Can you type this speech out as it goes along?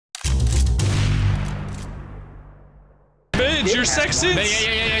Package your Sextons.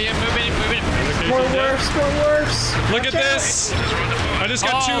 Yeah. Move it. More worse. Look at this. I just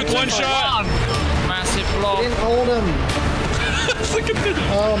got 2 with 1 shot. Massive block. Didn't hold him. Look at this.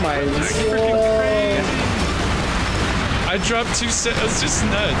 Oh my god. I dropped 2 sets. That's just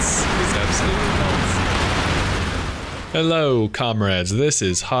nuts. It's absolutely nuts. Hello, comrades. This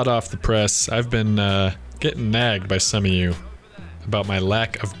is hot off the press. I've been getting nagged by some of you about my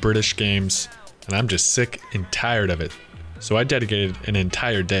lack of British games, and I'm just sick and tired of it. So I dedicated an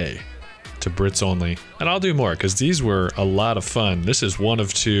entire day to Brits only, and I'll do more because these were a lot of fun. This is one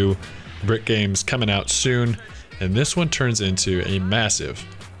of 2 Brit games coming out soon, and this one turns into a massive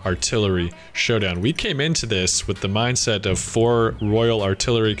artillery showdown. We came into this with the mindset of 4 Royal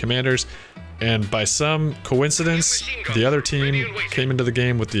Artillery commanders, and by some coincidence, the other team came into the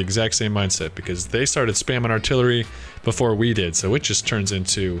game with the exact same mindset because they started spamming artillery before we did, so it just turns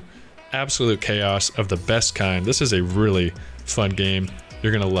into absolute chaos of the best kind. This is a really fun game.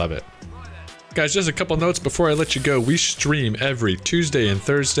 You're gonna love it. Guys, just a couple notes before I let you go. We stream every Tuesday and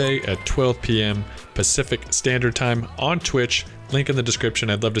Thursday at 12 p.m. Pacific Standard Time on Twitch. Link in the description.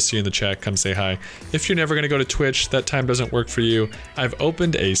 I'd love to see you in the chat. Come say hi. If you're never going to go to Twitch, that time doesn't work for you, I've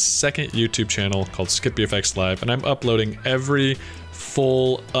opened a second YouTube channel called SkippyFX Live, and I'm uploading every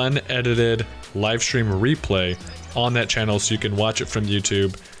full, unedited live stream replay on that channel so you can watch it from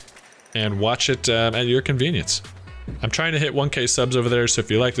YouTube and watch it at your convenience. I'm trying to hit 1K subs over there, so if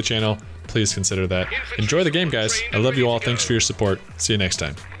you like the channel, please consider that. Enjoy the game, guys. I love you all. Thanks for your support. See you next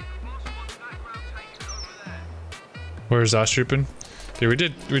time. Where's Ostrupen? Dude,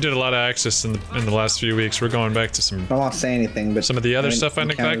 we did a lot of Axis in the last few weeks. We're going back to some. I won't say anything, but some of the other stuff I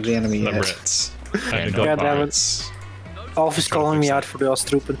neglect. The yet. Brits. I neglect God damn Brits. it. Alf is calling me out for the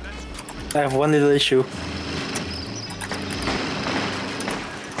Ostrupen. I have one little issue.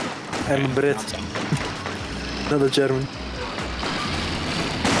 I'm a Brit. Not a German.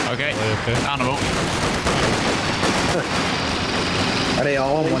 Okay. Animal. Are they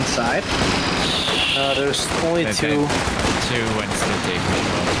all on one side? There's only 2. 2 went to the deep.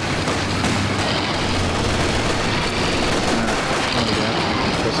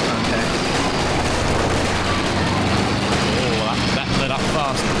 Close contact. Oh, that lit up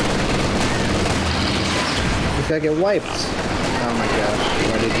fast. This guy get wiped. Oh my gosh.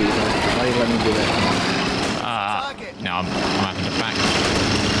 Why did you do that? Why did you let me do that? No, I'm having it back.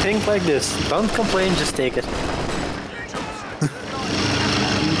 Think like this. Don't complain, just take it.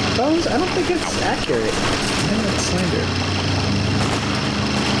 Bones? I don't think it's accurate. I think it's slander.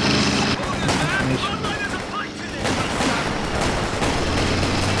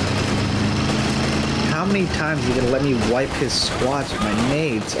 How many times are you gonna let me wipe his squads with my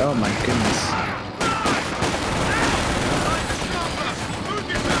nades? Oh my goodness.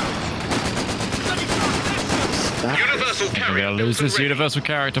 We're gonna lose this universal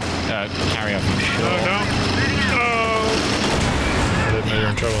carrier carrier. No. Oh. I didn't know you were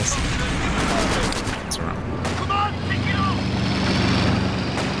in trouble. That's alright.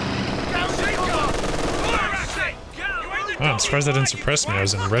 Oh, I'm surprised that didn't suppress me. I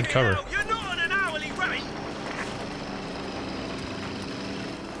was in red cover.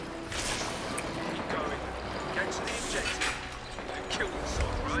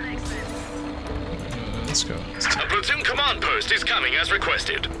 Let's go. A platoon command post is coming as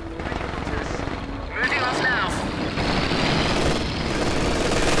requested. Moving off now.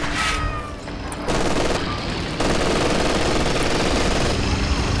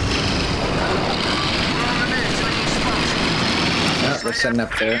 We're setting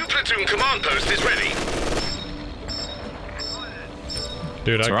up there. A new platoon command post is ready.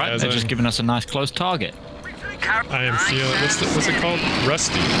 Dude, That's alright, they're just giving us a nice close target. I am feeling. What's it called?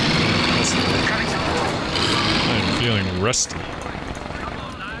 Rusty. I am feeling rusty.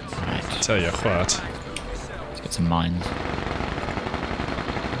 Right. Tell you what. Let's get some mines.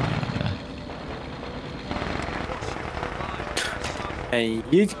 A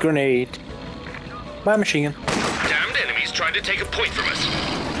huge grenade. My machine gun. Damned enemies trying to take a point from us.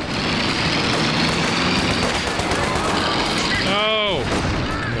 Oh!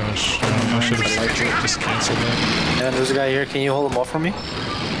 Gosh, I should have just canceled that. And there's a guy here. Can you hold him off for me?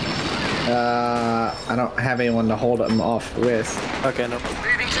 I don't have anyone to hold him off with. Okay, no.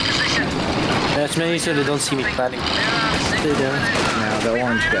 That's mainly so they don't see me planning. They don't. No, the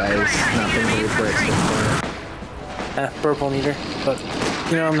orange guy is not been really great so far. Purple neither. But,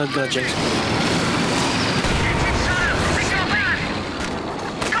 you know, I'm not gonna jinx him.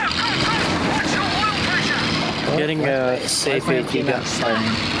 Getting a safe AT gun.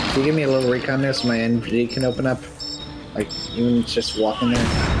 Can you give me a little recon there so my NG can open up? Like, even just walking there?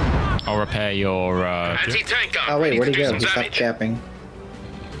 I'll repair your. Anti-tank gun. Oh wait, where'd he ready to go? do He some stopped damage. capping.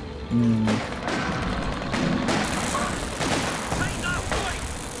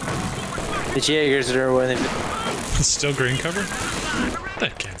 The Jaegers are winning. Still green cover?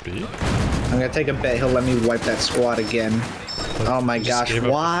 That can't be. I'm gonna take a bet he'll let me wipe that squad again. Oh my Just gosh, gave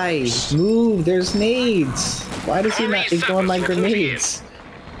up. why? Move, there's nades. Why does he not ignore my grenades?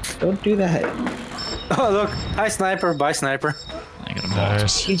 Don't do that. Oh look, hi sniper, bye sniper. I got a bolt.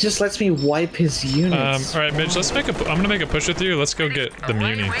 Nice. He just lets me wipe his units. All right, Midge. Let's make a. I'm gonna make a push with you. Let's go get the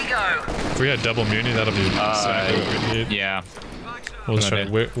muni. If we had double muni, that'll be exactly what we need. Yeah. We'll just try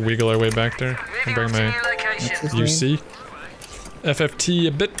to wiggle our way back there and bring my What's his name? UC. FFT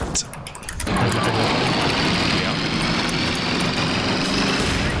a bit.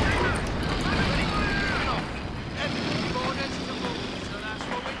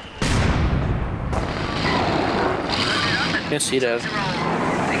 Can't see that.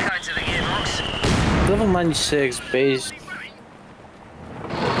 Level 96 base.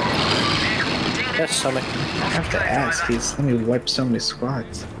 That's something. I have to ask, he's let me wipe so many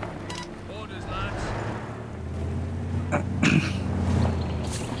squads.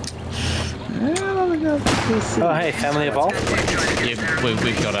 Oh hey, family evolved. Yeah,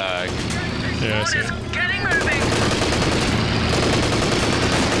 we've got a. Yeah, I see. Getting moving.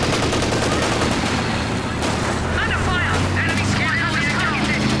 Under fire. Enemy squad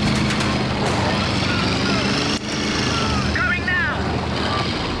targeted. Going now.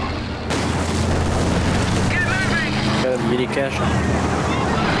 Get moving. Got a mini cache.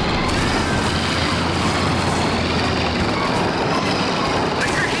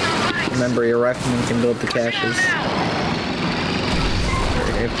 Remember, your rifleman can build the caches.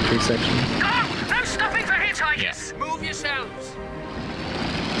 Infantry section. Go! No stopping for hitchhikers. Yeah. Move yourselves.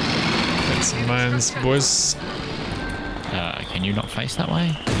 Get some mines, boys. Can you not face that way?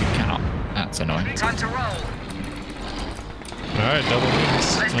 You cannot. That's annoying. Time to roll. All right, double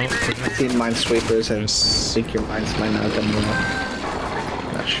minis. Oh, I've seen minesweepers and Yes. think your mines might not have done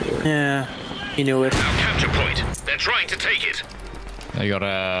well. Not sure. Yeah, he knew it. Our capture point. They're trying to take it. They got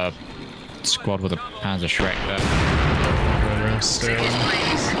a squad with a Panzer Shrek there. right around still.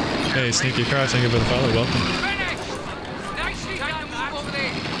 Please. Hey, Sneaky Crow, thank you for the follow. Welcome.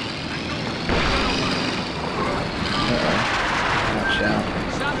 Watch out.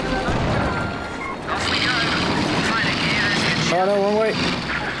 Off we go. Trying to gear this good Oh no, wrong way.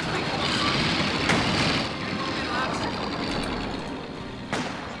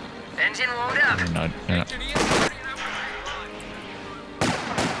 engine warmed up. No.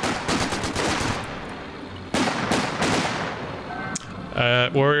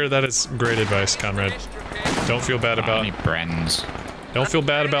 Warrior, that is great advice, comrade. Don't feel bad about. Any Brens? Don't feel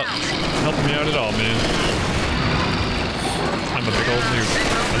bad about helping me out at all, man. I'm a big old noob.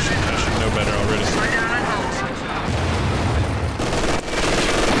 I should know better already. Slow down and hold.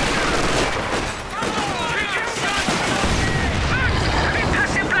 Have you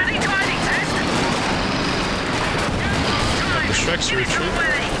passed your bloody driving test? The Shrek's retreat.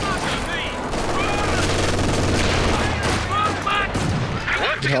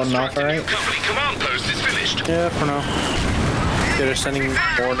 You holding off alright? Company command post is finished. Yeah, for now. They're sending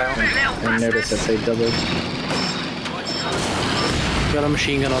more now. I noticed that they doubled. Got a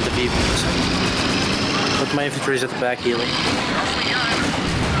machine gun on the deep. But my infantry's at the back healing.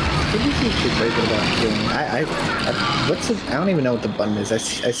 What do you think should break it about healing? What's the, I don't even know what the button is. I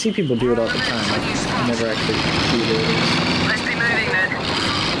see people do it all the time. I never actually do what it is. Let's be moving then.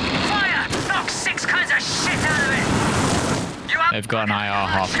 Fire! Knock 6 kinds of shit out of it! You up? They've got an IR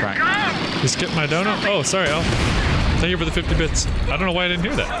half track. Go! You skipped my donut? Oh, sorry, Al. Thank you for the 50 bits. I don't know why I didn't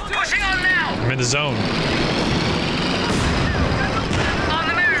hear that. Pushing on now! I'm in the zone. On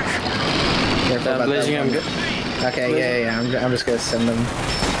the move! Careful about Blazing, that I'm one. good. Okay, yeah. I'm just gonna send them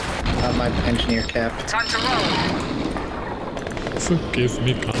my engineer cap. Time to roll. Forgive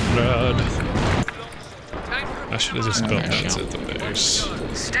me, comrade. I should have just built that at the base.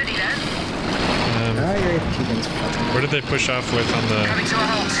 Steady then. Oh, your Keegan's fucking. Where did they push off with Coming to a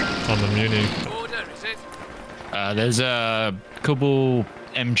halt. on the Muni? There's a couple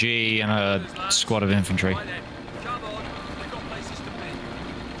MG and a squad of infantry.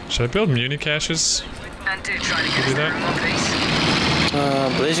 Should I build Muni caches? And do try to Do get us that? through one piece.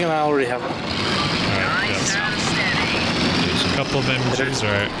 Blazing and I already have one. Alright, Nice yeah. and steady. There's a couple of MGs,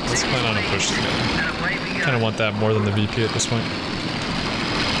 alright. Let's plan on a push together. And away we go. Kinda want that more than the VP at this point.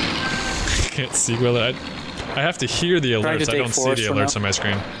 Can't see well. I have to hear the Trying to alerts. I take don't see force the for alerts now. on my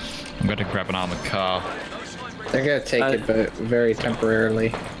screen. I'm going to grab an armored car. They're gonna take it, but very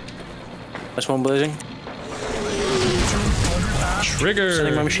temporarily. That's one blazing. Rigger.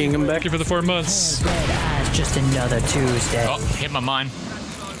 Sending my machine gun back. Thank you for the 4 months. Red eyes, just another Tuesday. Oh, hit my mine.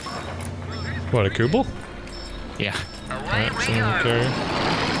 What, a Kubel? Yeah. Alright, single carrier.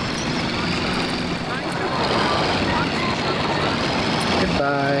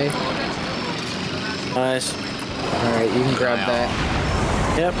 Goodbye. Nice. Alright, you can grab that.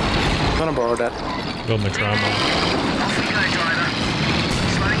 Yep. I'm gonna borrow that. Building the crown. Off we go, driver.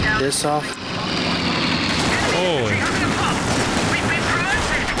 Slowing down. This off. Holy. Having a pop. We've been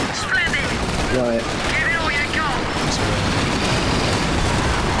promoted. Splendid. What? Give it all you got.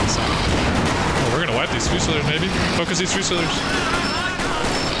 Oh, we're gonna wipe these Fusiliers, maybe. Focus these Fusiliers.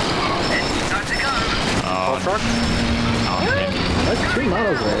 Time to go. All truck. That's 2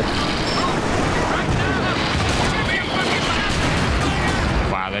 models there.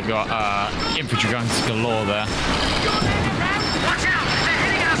 Wow, they've got infantry guns galore there. Watch out. They're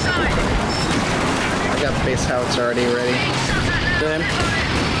heading outside. I got base house already ready. Them.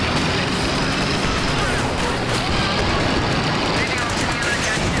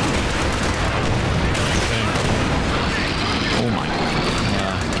 Oh my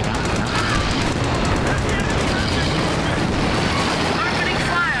god. Opening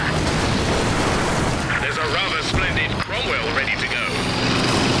fire. There's a rather splendid Cromwell ready to go.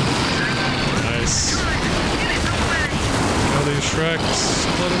 Nice. All these Shreks.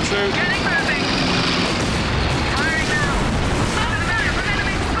 Let them shoot. Getting moving. Firing now.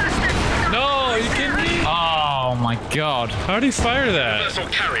 No, are you kidding me? Oh my god. How did he fire that? Vessel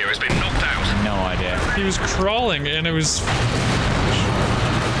carrier has been knocked out. No idea. He was crawling and it was...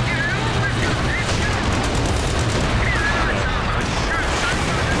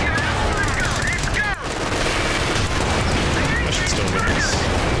 I should still win this.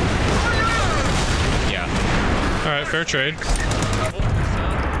 Yeah. Alright, fair trade.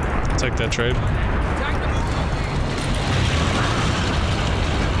 I'll take that trade.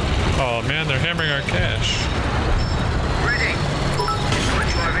 Oh man, they're hammering our cash. Ready.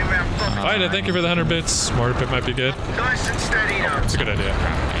 Driving round bottom. Ida, thank you for the 100 bits. Mortar pit might be good. Nice and steady now. It's a good idea.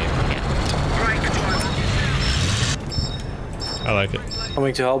 Brake driver. I like it.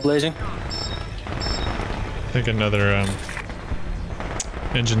 Coming to hell blazing. I think another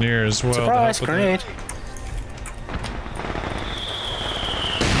engineer as well. to Surprise, help with grenade. that.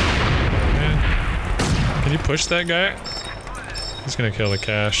 Man. Can you push that guy? He's gonna kill the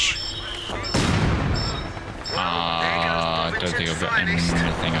cash. I don't think I've got anything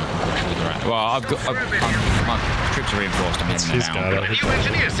I can push with the right. Well, I've got. My troops are reinforced. I'm heading He's now. got A it. new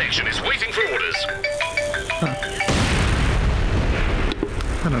engineer section is waiting for orders.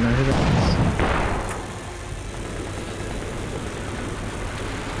 I don't know who that is.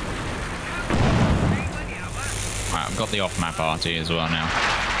 Right, I've got the off-map RT as well now.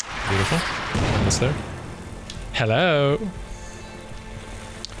 Beautiful. What's there? Hello.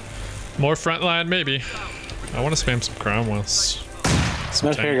 More front line, maybe. I want to spam some Cromwells.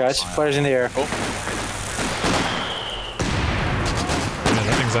 Smash here, guys. Fires in the air. Man,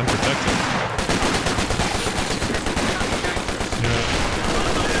 that thing's unprotected. Yeah.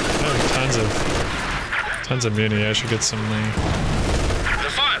 I have tons of muni. I should get some. The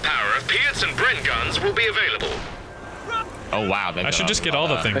firepower of Pierce and Bren guns will be available. Oh wow! I should just get all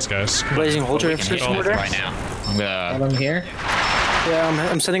the things, guys. Blazing hold your We can hit infantry all mortar. right now. I'm gonna. Hold them here. Yeah,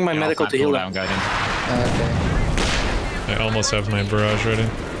 I'm sending my medical to heal them. Go then. Okay. I almost have my barrage ready.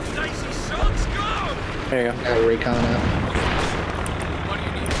 There you go. Got recon up.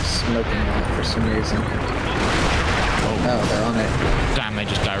 Smoking out for some reason. Oh, they're on it. Damn! They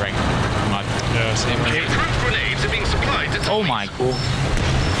just direct. Yeah, same here. Improved grenades are being supplied to Oh my god!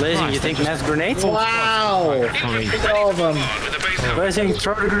 Blazing, Christ, you think they mass grenades? Wow! Look at all of them. with the base house. Blazing,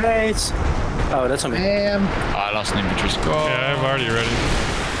 throw the grenades! Oh, that's on me. Bam! I lost an infantry squad. Yeah, I'm already ready.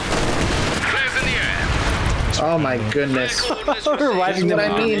 Flares in the air. Oh my goodness. Coordinates We're received. wiping That's what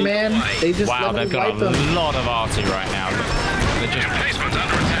them I out. mean, man. They just Wow, let they've me got wipe them. a lot of RT right now. They're just Emplacement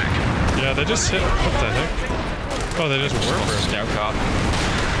under attack. Yeah, they just hit. What the heck? Oh, they just lost were. scout card.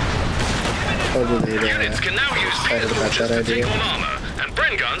 Totally Units can now use Pierce about launchers that to take idea. on armor and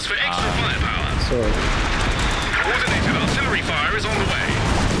Bren guns for extra firepower. sword. Coordinated artillery fire is on the way.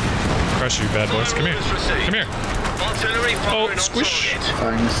 Crush you, bad boys. Come here. Come here. Artillery Oh, firing on squish. target.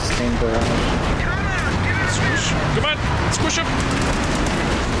 Firing a sustained barrage. Squish. Come on. Squish him.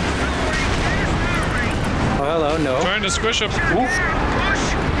 Oh, hello, no. Trying to squish him. An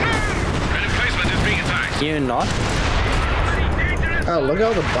emplacement is being attacked. You not? Oh, look at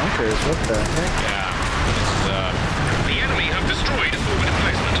all the bunkers. What the heck? Yeah. This is, The enemy have destroyed a forward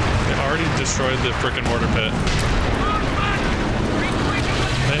emplacement. They already destroyed the frickin' mortar pit.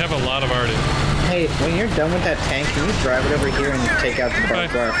 They have a lot of arty. Hey, when you're done with that tank, can you drive it over here and take out the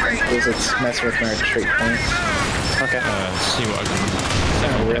barbed wire? Because it's messing with my retreat points. Okay. See what I can. It's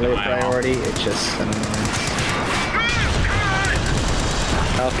not really a priority, it's just an annoyance.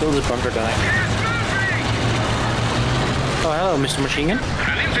 I'll kill this bunker guy. Oh, hello, Mr. Machine Gun.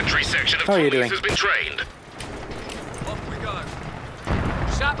 An infantry section of How are you Tommies doing? has been trained. Off we go.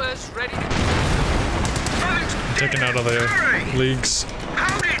 Sappers ready to... Taking out all the leagues.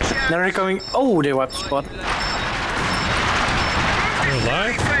 Now they're coming. Oh, they wiped the spot. You're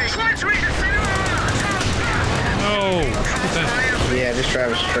alive? Oh, Yeah, just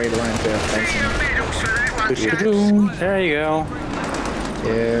drive a straight line to a fencing. There you go.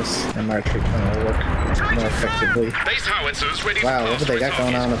 Yes, and my retreat point will work more effectively. Base howitzers ready Wow, to what pass do they got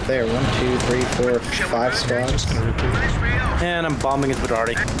going on up there? 1, 2, 3, 4, 5 squads. And I'm bombing it with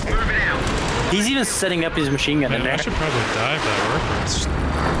Arty. He's even setting up his machine gun in man, I there. should probably dive that worker.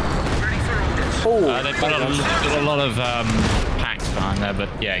 Oh, They've got a lot of packs behind there, but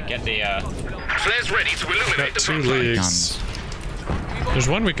yeah, get the Flares ready to illuminate Got the 2 front line. leagues. guns. There's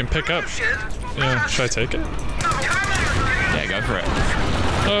one we can pick up. Yeah, should I take it? Yeah, go for it.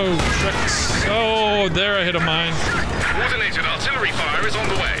 Oh, shucks. Oh, there I hit a mine. Coordinated artillery fire is on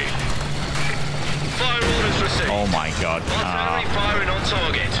the way. Fire orders received. Oh my god. Artillery firing on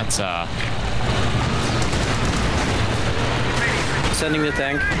target. That's sending the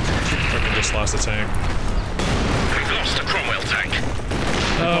tank. Fucking just lost a tank. We've lost a Cromwell tank.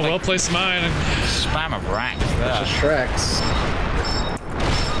 Oh, well placed mine. spam of racks there. Shreks.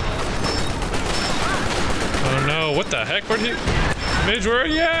 Oh no, what the heck? Where'd he... Midge, where are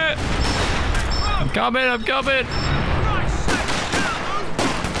you at? I'm coming, I'm coming!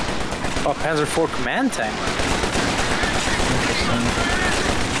 Oh, Panzer IV command tank.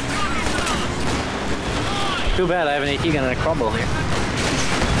 Too bad I have an AT gun and a crumble here.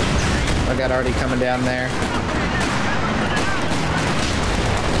 I got already coming down there.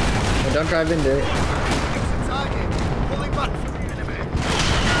 Well, don't drive into it.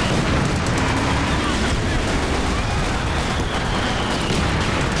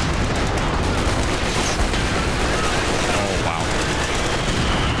 Oh wow.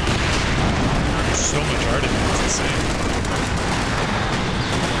 So much art in it, it's insane.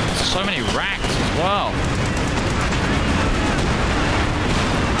 So many racks as well.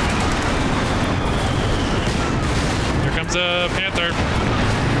 Here comes a Panther.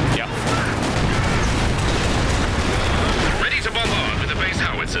 Yep. Ready to bombard with the base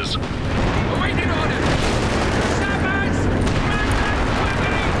howitzers. Awaiting order. Sappers!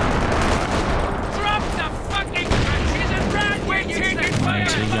 Drop the fucking trenches and run! We're taking fire!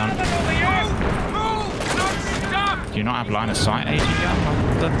 AT gun. Move! Don't stop! Do you not have line of sight, AT gun?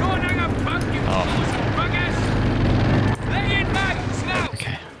 Don't hang up, fuck you! Oh. Buggers! Lay in mags now!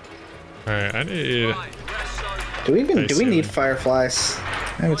 Okay. Alright, I need... Do we need fireflies? I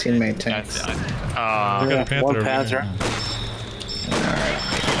haven't seen many tanks. I got a Panther One over here. Panzer.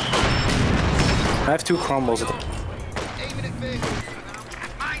 I have 2 crumbles. Mine's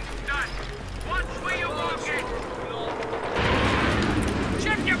done! Watch where you're walking!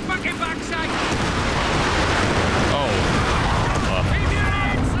 Check your fucking backside! Oh. Leave your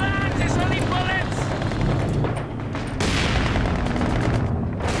hands, lads! It's only bullets!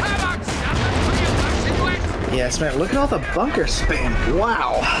 Come on, Sappers! Put your backs into it! Yes, man. Look at all the bunker spam.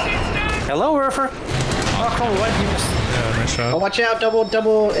 Wow. Hello, Ruffer. Oh, come on, what? You missed. Yeah, nice shot. Oh, watch out. Double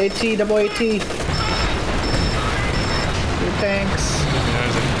AT. Two tanks.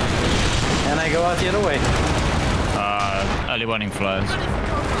 And I go out the other way. Early warning flares.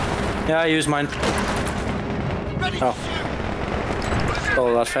 Yeah, I use mine. Oh. Oh, a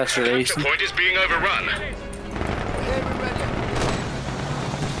lot faster than Capture point is being overrun.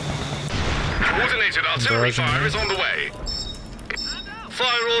 Coordinated artillery Barraging fire there. is on the way.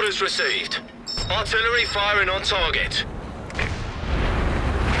 Fire orders received. Artillery firing on target.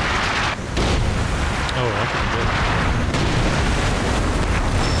 Oh, okay, good.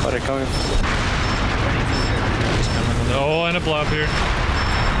 Oh, they're coming. Oh, and a blob here.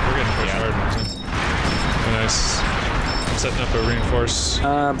 We're getting pushed hard. Nice. I'm setting up a reinforce.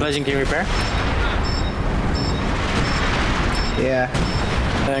 Blazing, can you repair? Yeah.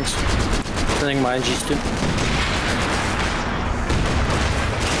 Thanks. Sending my NGs too.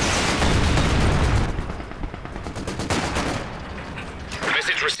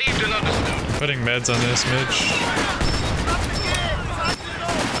 Message received and understood. Putting meds on this, Midge.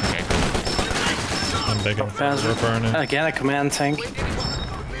 I'm begging for Panzer. burning. Again, a command tank.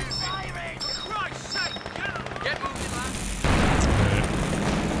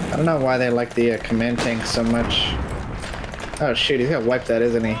 I don't know why they like the command tank so much. Oh shoot, he's gonna wipe that,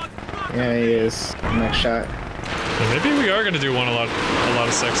 isn't he? Yeah, he is. Next shot. Yeah, maybe we are gonna do a lot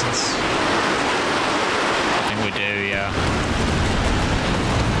of sections. I think we do, yeah.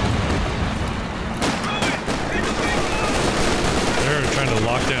 They're trying to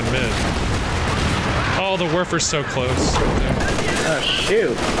lock down mid. Oh, the Werfer's so close. Oh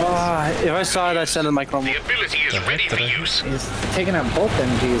shoot. Oh, if I saw it, I'd send in my crumble. The ability is ready for use. He's taking out both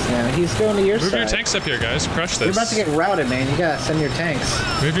MGs now. He's going to your Move side. your tanks up here, guys. Crush this. You're about to get routed, man. You gotta send your tanks.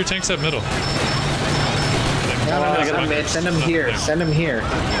 Move your tanks up middle. No, I got send a him mid. Send him here. Yeah. Send him here. Oh,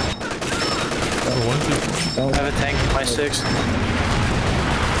 1v1. I have a tank, my 6.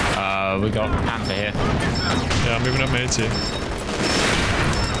 We got Panther here. Yeah, I'm moving up my AT.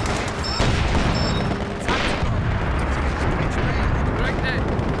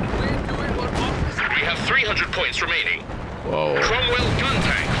 We have 300 points remaining. Whoa. Cromwell gun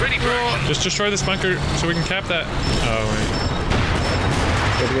tank ready for action. Just destroy this bunker so we can cap that. Oh,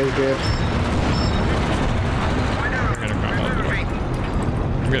 Good. wait.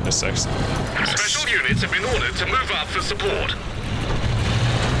 I'm getting a 6. Special units have been ordered to move up for support.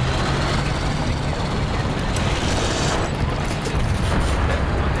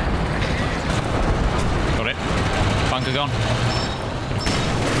 Got it. Bunker gone.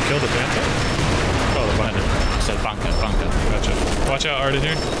 Kill the Panther? Oh, the bunker. So bunker. Gotcha. Watch out, Arden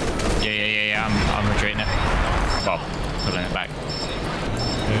here. Yeah. I'm retreating it. Well, pulling it back.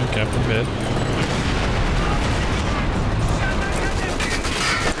 Okay, Captain mid.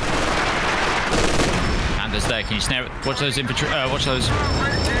 And there's there. Can you snare it? Watch those infantry. Watch those.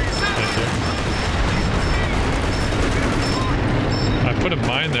 Thank you. I put a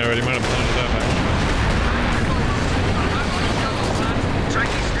mine there, but he might have blown it up.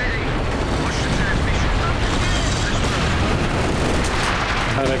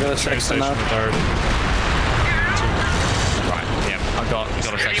 How did I go to 6 Station now? with Arden. Right. Yeah. I've got a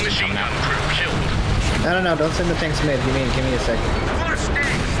Heavy section machine coming gun out. crew killed. No. Don't send the tanks mid. Give me a second. What's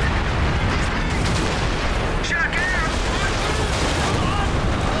next? Check out!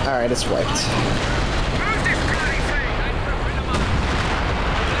 All right, it's wiped. Move this bloody thing!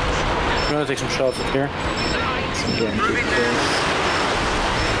 I'm gonna take some shots up here. Some guaranteed kills.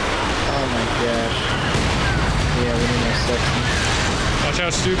 Oh my gosh. Yeah, we need more section. Watch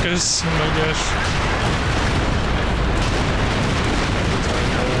out, Stukas. Oh my gosh.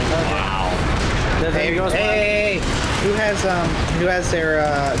 Hey, goes hey, who has their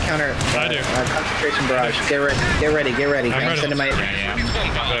counter? I do. Concentration barrage. Get ready. I'm ready. Send in my Yeah.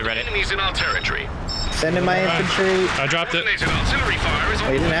 Bombard. Ready. Enemies in our territory. send in my infantry. I dropped it. Coordinated artillery fire is Oh,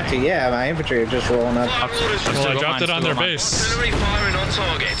 you didn't have to. Yeah, my infantry are just rolling up. Fire orders for Well, I got dropped mine, it on still their got mine. base. artillery firing on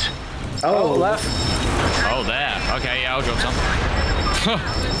target. Oh, left. Oh, there. Okay, yeah, I'll drop some.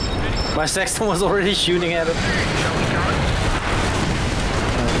 My sexton was already shooting at it.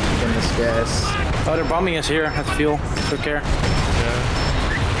 Goodness, guys. Oh, they're bombing us here at the fuel. Took care.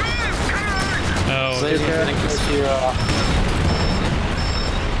 Oh, So they're getting close to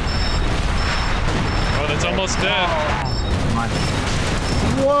oh, that's almost dead.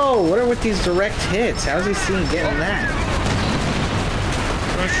 Whoa, what are with these direct hits? How's he seeing getting that?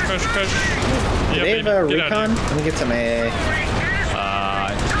 Crush. Do Yeah, they have a baby, get out recon? of here. Let me get some AA. I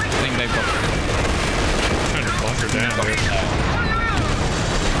think they've got. Trying to bunker down, dude.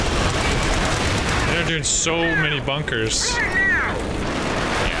 They're doing so many bunkers. Yeah.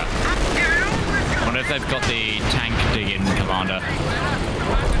 I wonder if they've got the tank digging commander.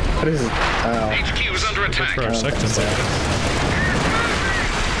 What is it? Oh, HQ is under attack. For our sectons, I guess.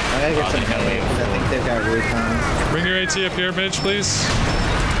 I gotta get some AA because I think they've got recon. Bring your AT up here, Mitch, please.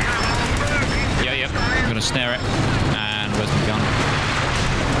 Yeah. I'm gonna snare it. And where's the gun?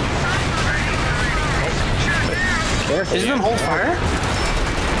 Careful. Is it on hold fire?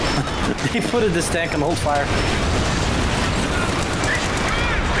 They put this tank on hold fire.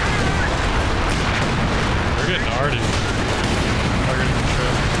 We're getting arty. Targeting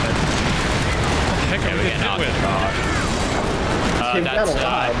control. What the heck are we getting hit with? They've got a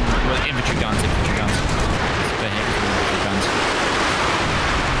lot. Well, infantry guns. They're hit with infantry guns.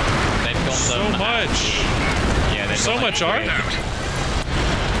 They've got So them. much. Yeah, they've So got much art.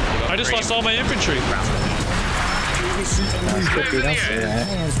 I just lost all my infantry. Don't say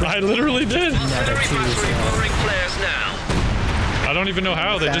that. I literally did. Artillery battery firing flares now. I don't even know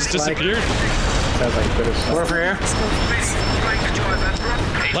how. They just Sounds like- disappeared. Sounds like British stuff. Over here.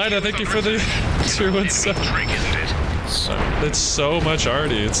 Lida, thank you for the 217. Trick, isn't it? So It's so much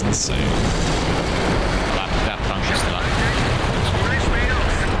arty. It's insane. that bunker's still up.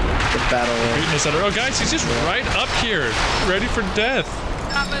 The battle. Beating us at our- Oh, guys, he's just right up here, ready for death.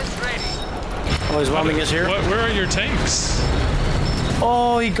 Cover's ready. Oh, he's bombing us here. Where are your tanks?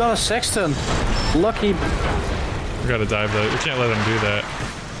 Oh, he got a sexton. Lucky. We gotta dive though. We can't let him do that.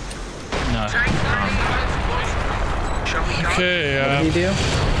 No. Okay, What did he do?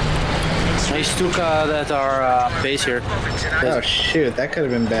 He stuck at our base here. Oh shoot, that could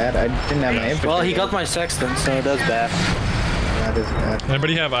have been bad. I didn't have my infantry. Well, he got my sexton, so that's bad. That is bad.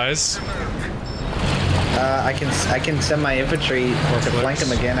 anybody have eyes? I can send my infantry to flank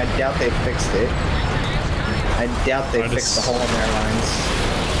him again. I doubt they fixed it. I doubt they fixed the hole in their lines.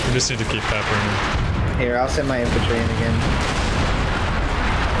 We just need to keep peppering him. Here, I'll send my infantry in again.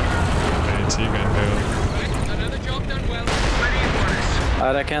 AT gun go. Another job done well.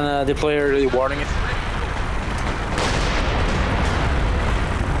 I can deploy early warning.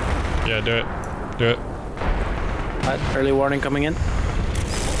 Yeah, do it. Do it. Early warning coming in.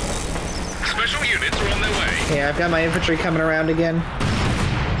 Special units are on their way. Yeah, I've got my infantry coming around again.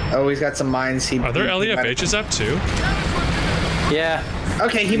 Oh, he's got some mines. Are there LEFHs up too? Yeah.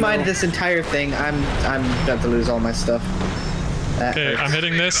 Okay, he mined this entire thing. I'm about to lose all my stuff. That Okay, hurts. I'm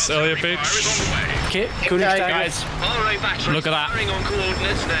hitting this LEFH. Okay, Guys, look at that. On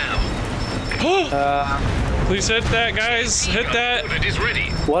coordinates now. Please hit that, guys. Hit that. It is ready.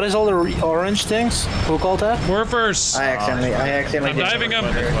 What is all the orange things? Who called that? We're first. I accidentally I'm did diving him.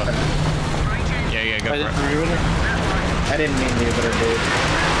 Yeah, go for it. I didn't mean to, but I did.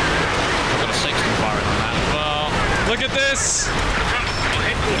 I've got a sexton firing on that as well. Look at this. Our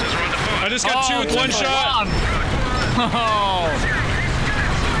headquarters are under fire. I just got two with one shot. Oh,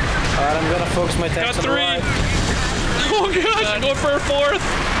 Alright, I'm gonna focus my tanks Got on the three. right. Oh gosh, going for a fourth.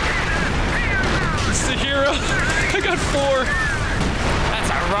 It's the hero. I got four. that's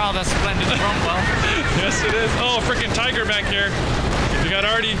a rather splendid Cromwell. Yes, it is. Oh, freaking tiger back here. You got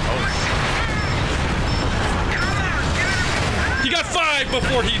Artie. He got 5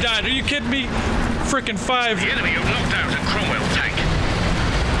 before he died. Are you kidding me? Freaking 5. The enemy have knocked out a Cromwell tank.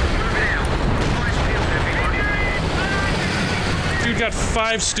 Dude got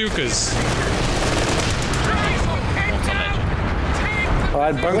 5 Stukas.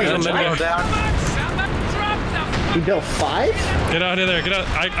 Alright, bunkers in the middle down. He built 5? Get out of there. Get out.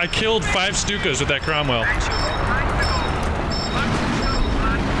 I killed 5 Stukas with that Cromwell.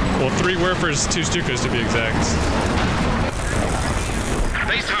 Well, 3 Werfers, 2 Stukas to be exact.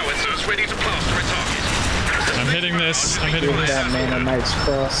 Base howitzers ready to plaster a target. I'm hitting this. I'm hitting With this. that man, I might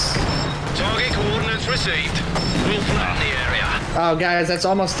cross. Target coordinates received. We'll flatten the area. Oh, guys, that's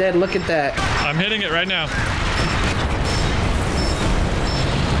almost dead. Look at that. I'm hitting it right now.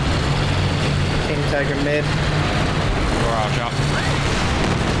 King Tiger mid.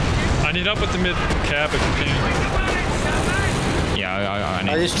 I need help with the mid cap if you can. Yeah, I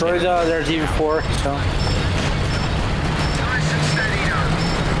need I destroyed their TV4, so.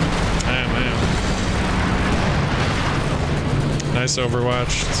 Man. Nice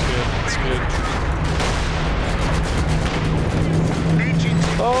Overwatch. It's good. It's good.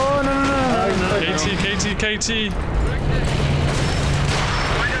 Oh, no. KT.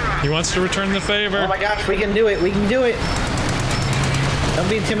 He wants to return the favor. Oh my gosh, we can do it. We can do it. Don't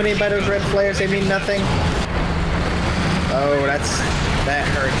be intimidated by those red flares. They mean nothing. Oh, that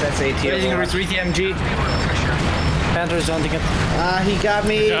hurts. That's AT. Raising retreat MG. Panther's hunting it. Ah, he got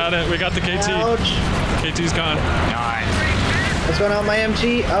me. Got it. We got the KT. Ouch. KT's gone. What's going on with my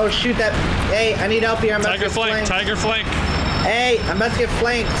MG? Oh, shoot that. Hey, I need help here. I'm about Tiger to get flank. flanked. Tiger flank. Hey, I'm about to get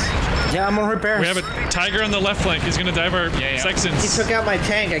flanked. Yeah, I'm on repairs. We have a tiger on the left flank. He's gonna dive our He Sextons. took out my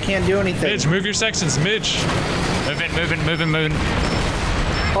tank. I can't do anything. Midge, move your Sextons. Midge. moving.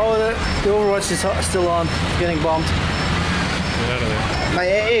 Oh, the Overwatch is still on. Getting bombed. Get out of there. My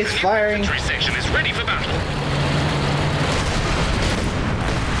AA is firing. Infantry section is ready for battle.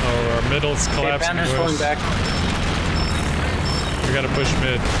 Oh, our middle's Okay, collapsing. Panther's falling back. We gotta push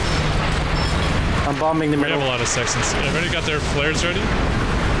mid. I'm bombing the We have middle. a lot of Sextons. Everybody got their flares ready?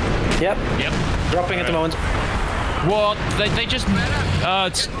 Yep. Dropping at the moment. What? They just...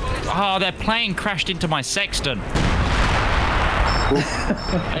 their plane crashed into my sexton.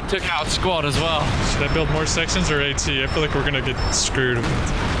 It took out squad as well. Should I build more Sextons or AT? I feel like we're gonna get screwed. But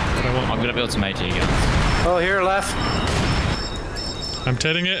I I'm won't. gonna build some AT again. Oh, here, left. I'm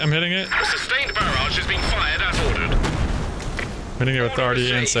hitting it. I'm hitting it. A sustained barrage is being fired as ordered. I'm hitting it with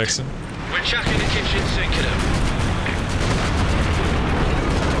Artie and Sexton. We're chucking the kitchen sink at him.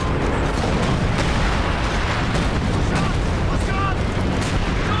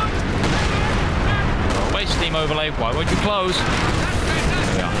 Waste steam overlay. Why would you close?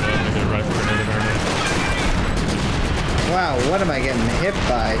 Wow, what am I getting hit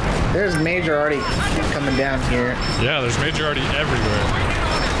by? There's Major already coming down here. Yeah, there's Major Artie everywhere.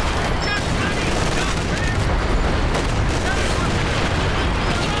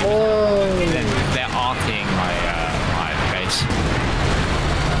 Whoa. They're arting my base.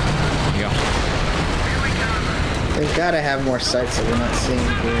 Yeah. They've got to have more sights that we're not seeing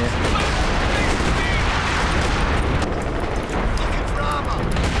here.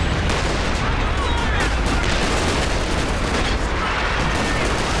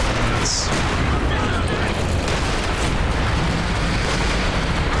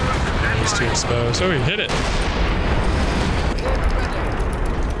 He's too exposed. Oh, he hit it.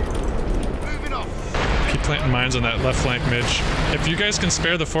 Keep planting mines on that left flank, Midge. If you guys can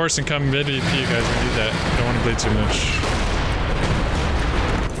spare the force and come mid EP, you guys can do that. Don't want to bleed too much.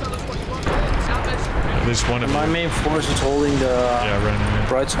 At least one of My you. main force is holding the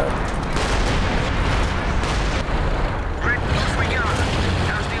right side.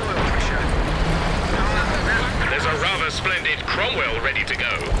 There's a rather splendid Cromwell ready to go.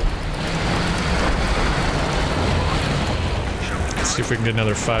 Let's see if we can get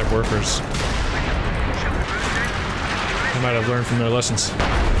another 5 workers. They might have learned from their lessons.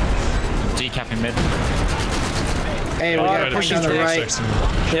 Decapping mid. Hey, we got to push on the right.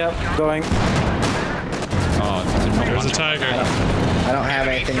 Yep, going. Oh, There's a tiger. I don't have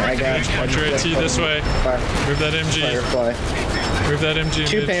anything. I got. Watch your AT this way. Move that MG. Firefly. Move that MG.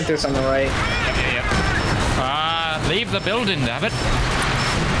 2 Midge. Panthers on the right. Yep. Leave the building, damn it.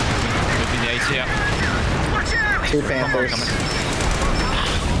 Moving the AT up. 2 Panthers.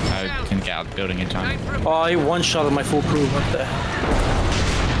 I can get out of the building in time. Oh, he one-shotted my full crew. What the?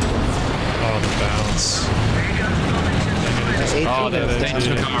 Oh, the bounce. Oh, that's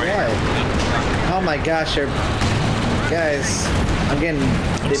dangerous. What? Oh my gosh, guys, I'm getting.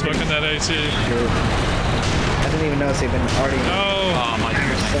 I'm smoking that AT. I didn't even notice they've been already. Oh my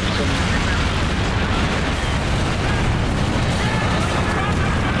goodness.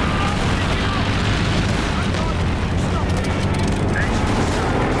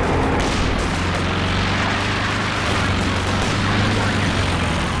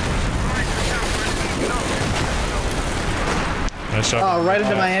 Nice shot. Oh, right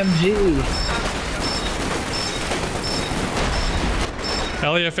into my MG.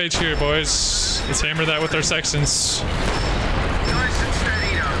 LEFH here, boys. Let's hammer that with our sextants.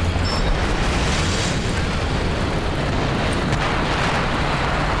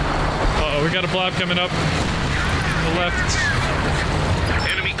 Uh-oh, we got a blob coming up on the left.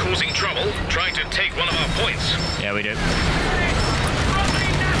 Enemy causing trouble, trying to take one of our points. Yeah, we do.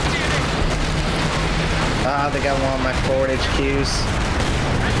 Ah, they got one of my forward HQs.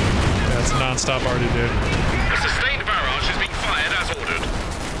 That's non-stop already, dude. A sustained barrage is being fired as ordered.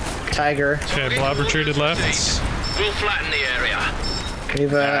 Tiger. Okay, blob retreated left. We'll flatten the area. We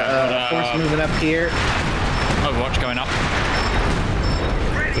have a force moving up here. Overwatch going up.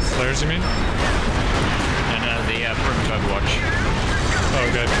 The flares, you mean? And the perimeter Overwatch. Oh,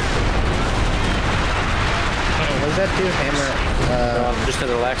 good. What does that do? Hammer. Just at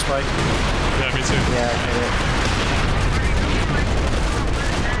the lag spike. Yeah, me too. Yeah, I hit it.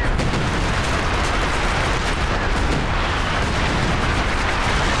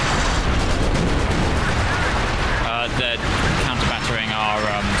 They're counter-battering our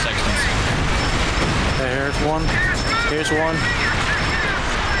sextants. Here's one. Here's one.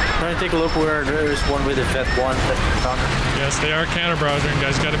 Try to take a look where there is one with a vet one that can counter. Yes, they are counter-browsing.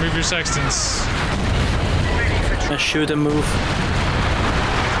 Guys, gotta move your sextants. And shoot and move.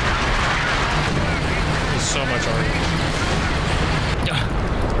 There's so much already.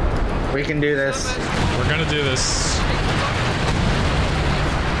 We can do this. We're gonna do this.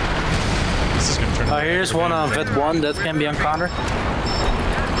 This is gonna turn. Here's one on vet one that can be on counter.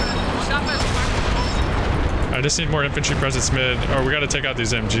 I just need more infantry presence mid. Or we gotta take out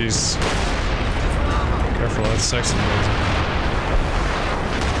these MGs. Careful, that's sexy.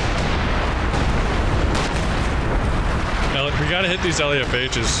 We gotta hit these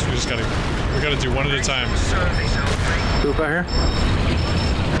LEFHs. We gotta do one at a time. Group right here.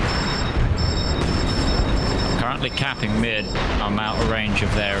 Currently capping mid. I'm out of range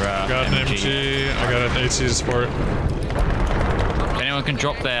of their Got an MG. I got an AC to support. If anyone can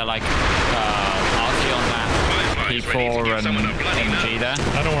drop their like RT on that P4 and MG there.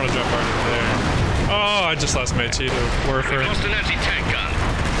 I don't want to jump right there. Oh, I just lost my AT to Warfare. Lost an anti-tank gun.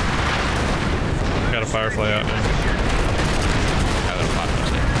 Got a Firefly out now.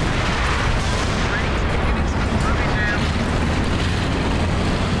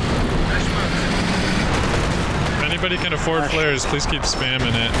 If anybody can afford flares, please keep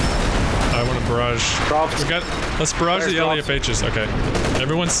spamming it. I want a barrage. Let's barrage the LEFHs. Okay.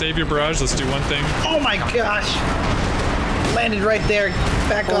 Everyone save your barrage. Let's do one thing. Oh my gosh! Landed right there.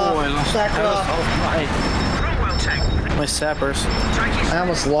 Back off. Back off. Cromwell tank. My sappers. I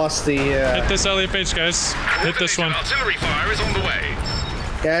almost lost the. Hit this LFH, guys. Hit this one. Artillery fire is on the way.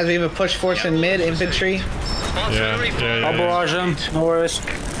 Guys, we have a push force in mid infantry. Yeah. I'll barrage them. No worries. Oh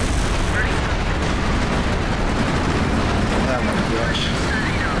my gosh.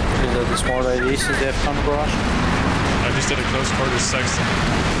 Is that the small IDs? Does they have counter barrage? I just did a close quarters sexton.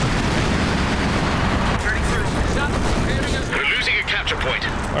 We're losing a capture point.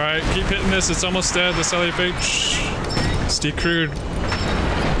 All right, keep hitting this. It's almost dead. This LFH. It's decrewed.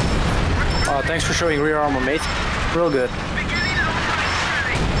 Thanks for showing rear armor, mate. Real good.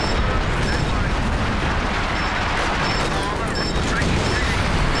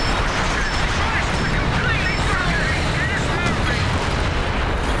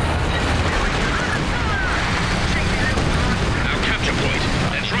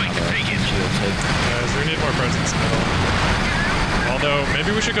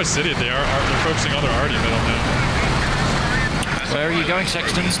 Maybe we should go city. They're focusing on their arty middle now. Where are you going,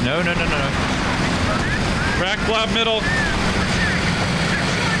 Sextons? No. Rack blob middle.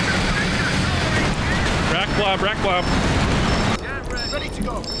 Rack blob. Ready to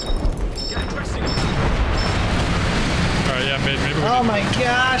go. Alright, yeah, maybe we Oh my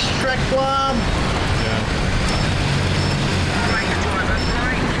gosh, Shrek blob! Yeah.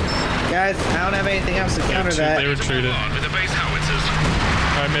 Guys, I don't have anything else to counter that. They retreated. With the base howitzers.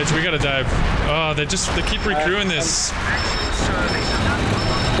 Alright, Mitch, we gotta dive. Oh, they keep recrewing this.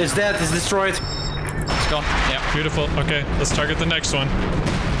 It's dead, it's destroyed. It's gone. Yeah. Beautiful. Okay, let's target the next one.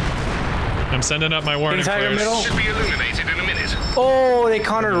 I'm sending up my warning Tiger flares. middle. Should be illuminated in a minute. Oh, they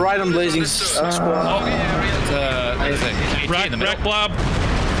countered right on Blazing Squad. Oh, yeah. There's a KT in the middle. Rack blob.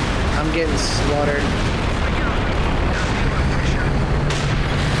 I'm getting slaughtered.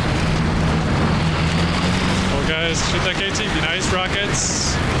 Oh, guys, shoot that KT. Be nice,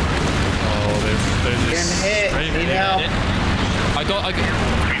 rockets. Oh, they just... Getting hit. Need help. I got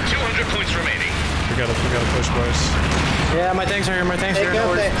 200 points remaining. We gotta push, boys. Yeah, my tanks are here, Take no out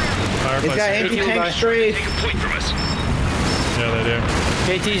worries. that. He's Fireplace. got anti-tank straight. Take a point from us. Yeah, they do.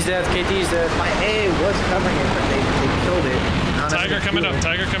 KT's dead. My A was covering it, but they killed it. Tiger coming up.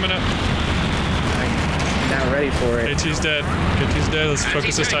 I'm not ready for it. KT's dead. Let's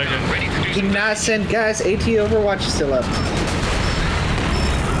focus this Tiger. Ready to do Do not send, guys. AT Overwatch is still up.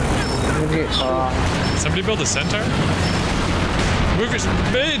 I'm gonna get Somebody build a centaur? Move your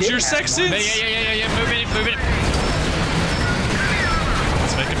mage, your Sextons! Yeah. Move it.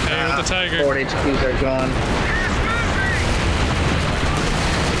 Let's make it pay with the Tiger. Forward HQs are gone.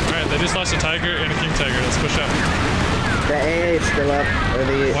 Alright, they just lost a Tiger and a King Tiger. Let's push up. The AA is still up. Or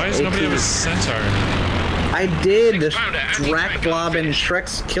the Why does AT. nobody have a centaur? I did. The Drac Blob and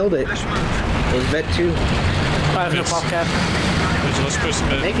Shreks killed it. It was Vet 2. I have no pop cap. Let's push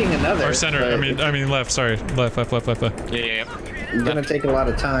mid. Making another. Or center, but I mean left, sorry. Left. Yeah. It's gonna take a lot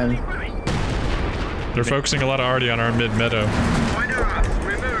of time. They're focusing a lot of arty on our mid meadow.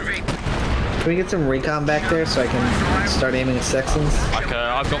 Can we get some recon back there so I can start aiming at Sextons? Like,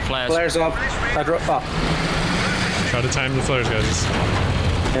 I've got flares. Flares up. I drop up. Try to time the flares, guys.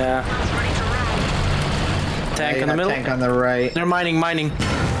 Yeah. Tank in the middle. Tank on the right. They're mining.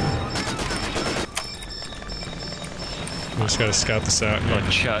 We just gotta scout this out. Got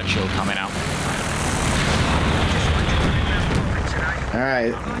Churchill coming out.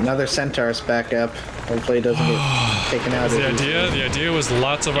 Alright, another Centaur's back up. Hopefully it doesn't get taken out. The idea was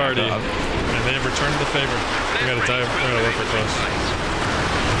lots of arty, and they have returned the favor. We gotta dive. We gotta work for close.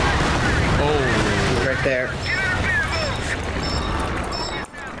 Oh. Right there.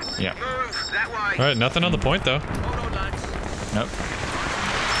 Yeah. All right, nothing on the point though. Nope.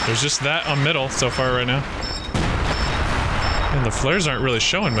 There's just that on middle so far right now. And the flares aren't really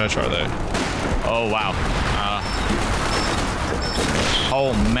showing much, are they? Oh, wow.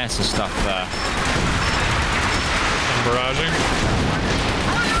 Whole mess of stuff there. And barraging.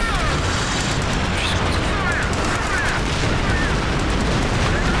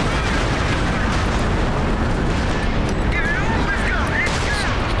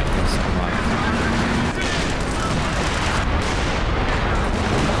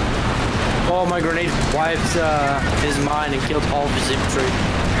 Oh, my grenade wiped his mine and killed all of his infantry.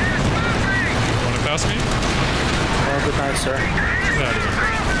 Wanna pass me? Oh, good night, sir.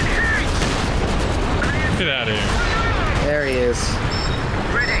 Get out of here. There he is.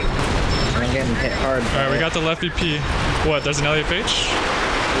 I'm getting hit hard. All right, we got the left VP. What? There's an LFH?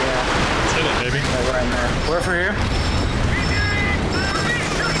 Yeah, Let's hit it, baby. right there. Where for here?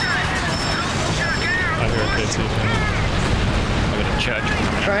 I hear a KT. I've got a Churchill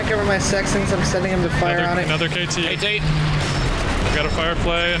coming out. Try and cover my Sextons. I'm sending him to fire on it. Another KT. KT. We got a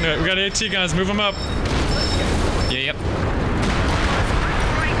Firefly, and we got AT guns. Move them up. Yep.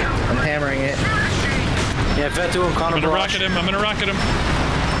 I'm hammering it. Yeah, Vet 2 and Connor I'm gonna barrage. rocket him. I'm gonna rocket him.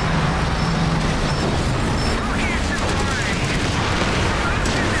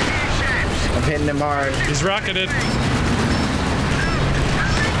 I'm hitting him hard. He's rocketed.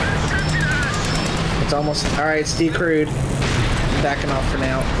 It's almost... Alright, it's decrewed. Backing off for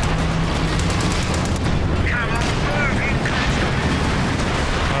now.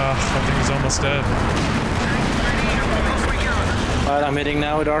 I think he's almost dead. Alright, I'm hitting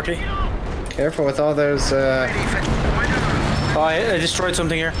now with Arty. Careful with all those, Oh, I destroyed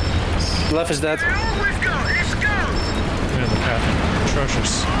something here. Left is dead. Man, the cap.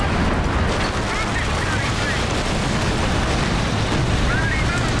 Atrocious.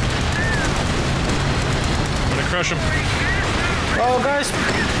 I'm gonna crush him. Oh, guys!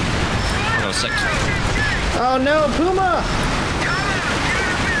 I got 6. Oh no, Puma!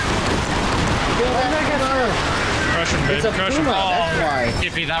 Crush him, baby. It's a Crush Puma, him. that's why.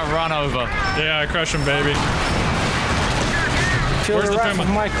 Give me that run over. Yeah, I crush him, baby. Feel Where's the the wrath Puma? of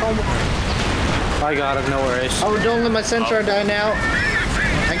my combo. I got it, no worries. Oh, don't let my sensor die now.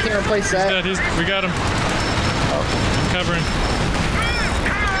 I can't replace that. Dead. We got him. Covering.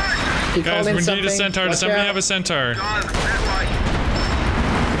 He Guys, called in we need something. a centaur. Does Watch somebody out. have a centaur?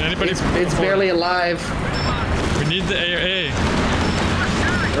 Anybody? It's barely alive. We need the AA.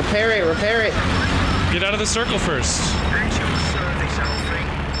 Repair it, repair it. Get out of the circle first.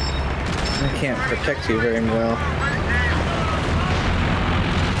 I can't protect you very well.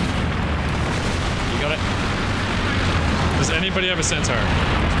 You got it? Does anybody have a centaur?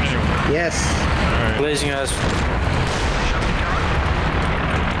 Anyone? Yes. Alright. Blazing eyes.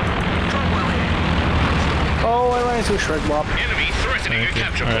 Oh, I ran into a shred blob. Enemy threatening a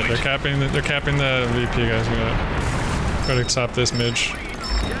capture Alright, point. they're capping the VP, guys. We gotta try to stop this midge.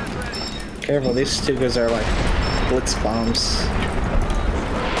 Careful, these Stukas are like blitz bombs.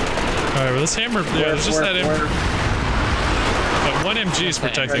 Alright, well, this hammer. Yeah, there's just that. Work. That one MG is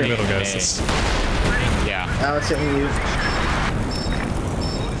protecting middle, guys. It's, Yeah. Now it's hitting you.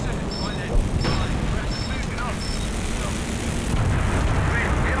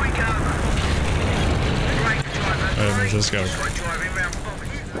 alright, we just gotta.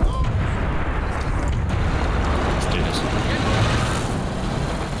 Let's do this.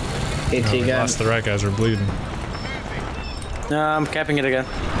 AT We gun. lost the right guys. We're bleeding. Nah, I'm capping it again.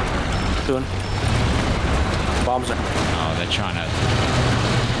 Doing. Bombs are. Oh, they're trying to.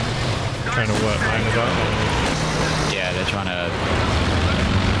 Trying to what? Line it up? Yeah, they're trying to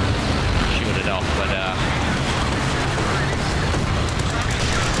shoot it off, but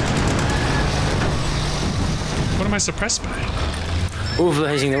What am I suppressed by? Ooh,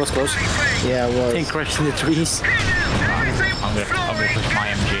 blazing, that was close. Yeah, it was. Thing crashed in the trees. I'm gonna push my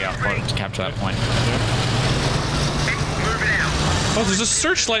MG up to capture that point. Oh, there's a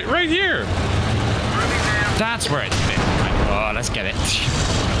searchlight right here. That's where it's been. Oh, let's get it.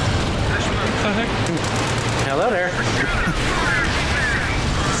 What the heck? Hello there.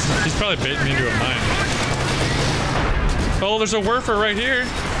 He's probably baiting me into a mine. Oh, there's a Werfer right here.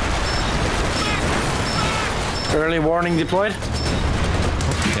 Early warning deployed.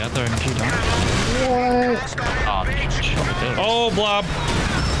 Get out there, MG, don't. What? Oh, shit. Oh, blob.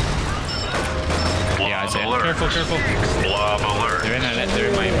 Yeah, I see it. Careful, careful. Blob alert. They're in it. They're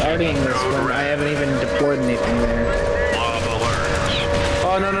in my MG. Already in this one. I haven't even deployed anything there. Blob alert.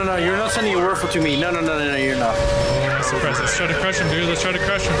 Oh, no, no, no. You're not sending a Werfer to me. No, no, no, no, no, you're not. Suppress. Let's try to crush him, dude. Let's try to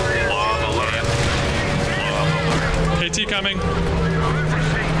crush him. Blob alert. Blob alert. KT coming.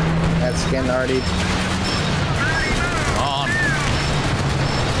 That's again already. On.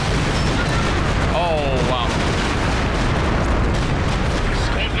 Oh, wow.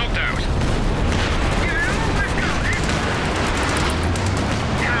 Squad knocked out.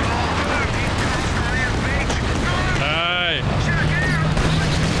 Aye.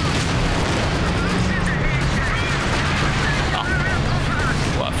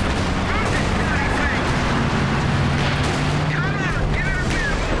 What?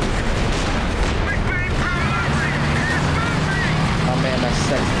 Oh man, my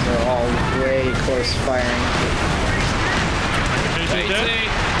sections are all way close firing. KT dead.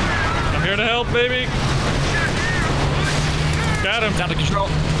 I'm here to help, baby. Got him. Down to control.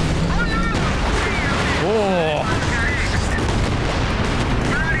 Oh.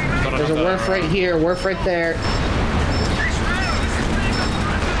 There's a Werf right here, Werf right there.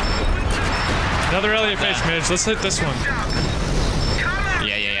 Another LEFH, Midge. Let's hit this one.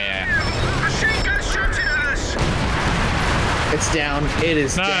 Yeah. It's down. It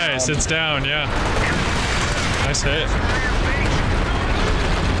is Nice. down. It's down. Yeah. Nice hit.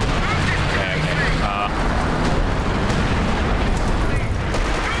 Okay.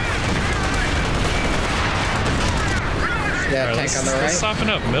 Yeah, Alright, tank on the let's right. soften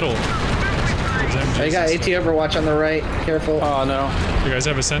up middle. Oh, you got AT Overwatch on the right. Careful. Oh no. You guys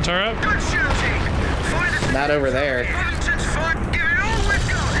have a centaur up? Good shooting. Find the Not over there. Wellington's fine. Give it all we've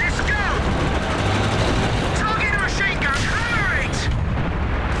got. Let's go. Target machine gun. Hammer it.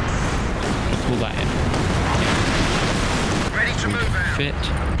 Pull that in. Ready to move out. Fit.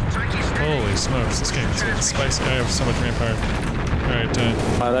 Take your stand. Holy smokes, this game is spicy. I have so much manpower. Alright,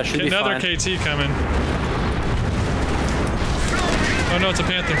 That should be another fine. KT coming. Oh no, it's a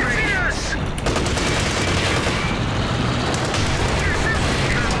Panther. Yes.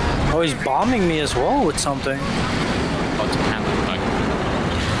 Oh, he's bombing me as well with something. Oh, it's a Panther. Like,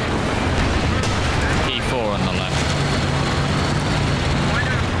 P4 on the left.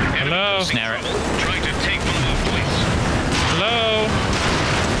 Hello? Snare it. Trying to take one of our points. Hello?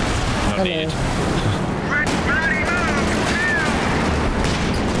 Not needed.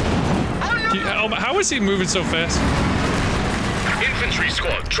 How is he moving so fast? Infantry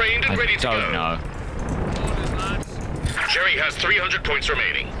squad trained and ready I to go. don't know. Jerry has 300 points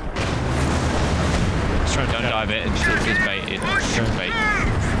remaining. He's trying to Don't dive it. It's bait. It's bait.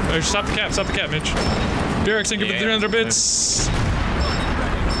 Oh, stop the cap, Mitch. Derrickson, give it 300 bits.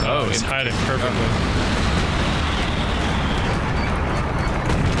 Oh, he's hiding perfectly.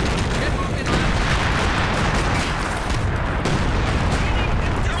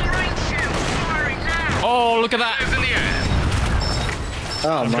 Oh, look at that. In the air.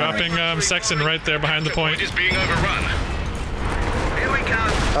 Oh I'm my. dropping Sexton right there behind the point. Is being overrun. Here we go.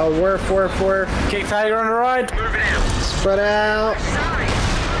 Oh, worf. Kick Tiger on the right. Move it out. Spread out.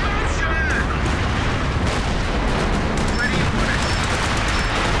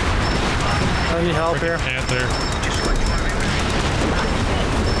 I need help here. Panther.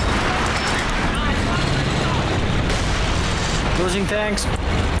 Losing tanks. Sustained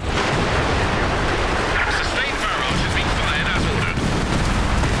barrage is being fired as ordered.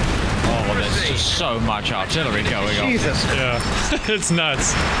 Oh, there's just so much artillery going on. Jesus. Yeah, it's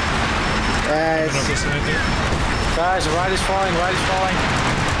nuts. Guys. Guys, the right is falling. Alright.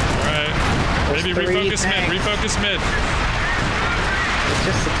 Maybe There's three refocus tanks. mid. It's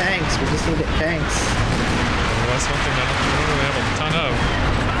just the tanks. We just need tanks. Well, that's one thing that we don't really have a ton of.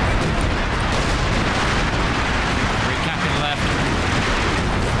 Recapping left.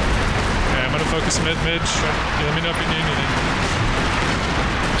 Okay, I'm gonna focus mid. Let me know if you need anything.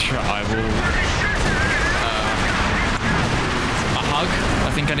 Sure, I will. A hug?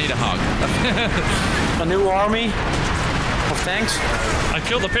 I think I need a hug. A new army of tanks. I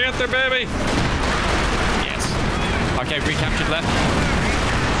killed the Panther, baby! Yes. Okay, recaptured left.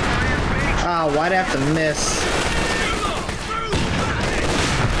 Oh, why'd I have to miss?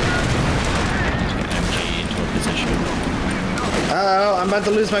 MG into a position. Uh-oh, I'm about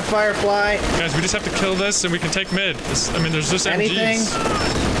to lose my Firefly. Guys, we just have to kill this and we can take mid. There's just Anything?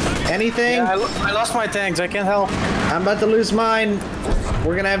 MGs. Anything? Yeah, I lost my tanks. I can't help. I'm about to lose mine.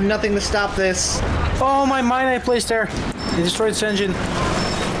 We're gonna have nothing to stop this. Oh, my mine I placed there. He destroyed its engine.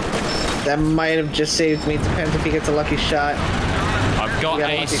 That might have just saved me. Depends if he gets a lucky shot. I've got You got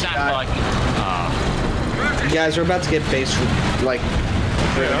a a lucky satellite. Guys, we're about to get base, like...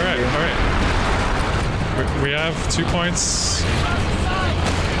 Alright. We have 2 points.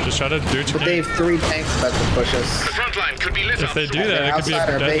 Just try to do what you But can. they have 3 tanks about to push us. The front line could be lit If up. they do that, They're it could be a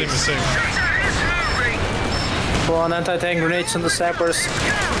outside our deadly base. mistake. Go on, anti-tank grenades and the sappers.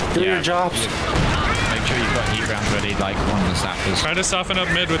 Do your jobs. Make sure you've got heat rounds ready, like one of the sappers. Try to soften up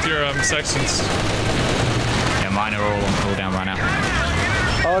mid with your Sextons. Yeah, mine are all on cooldown right now.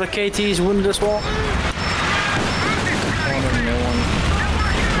 Oh, the KT's wounded as well.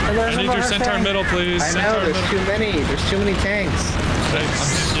 And there's I need your another centaur tank. middle, please. I know, Centaur there's middle. too many. There's too many tanks. Thank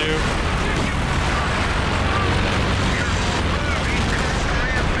you.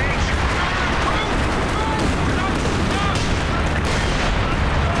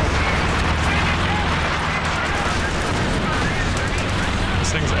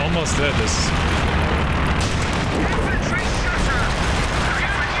 This thing's almost dead.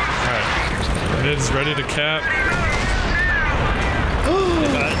 Alright. It is ready to cap.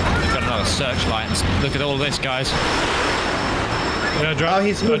 We've got another searchlight. Look at all this, guys. Yeah, drop. Oh,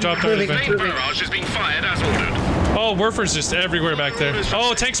 he's moving, dropped moving. our Main barrage is being fired as ordered. Oh, Werfer's just everywhere back there.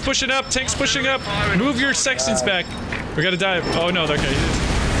 Oh, tank's pushing up. Tank's pushing up. Move your Sextons back. We gotta dive. Oh, no. Okay.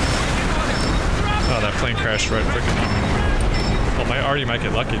 Oh, that plane crashed right freaking on me. Oh, my Arty might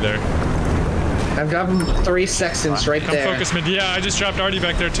get lucky there. I'm dropping 3 Sextons right Come there. focus mid. Yeah, I just dropped Arty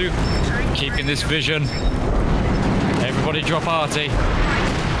back there too. Keeping this vision. Everybody drop Arty.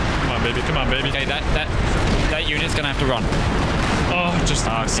 Come on, baby. Come on, baby. Okay, that unit's gonna have to run. Oh, just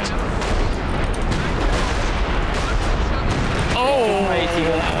missed.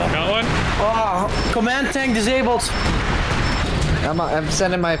 Oh! Got one? Oh, command tank disabled. I'm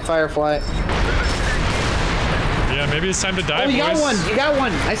sending my Firefly. Yeah, maybe it's time to die, Oh, you got boys. one. You got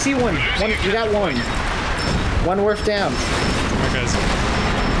one. I see one. You got one. One worth down. Alright, guys.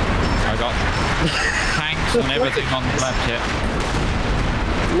 I got tanks and everything on the left here.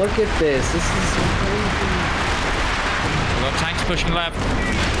 Look at this. This is crazy. We got tanks pushing left.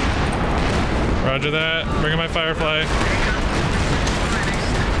 Roger that. Bring in my Firefly.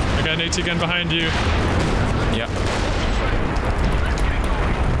 I got an AT gun behind you. Yep.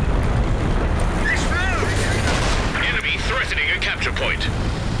 Enemy threatening a capture point.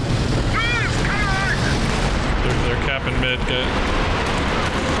 They're capping mid. Get.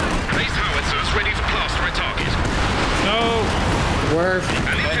 These howitzers ready to plaster a target. No! Worth.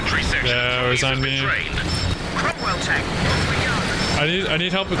 An infantry section Yeah, it was has on been me. trained. Cromwell tank, off we go. I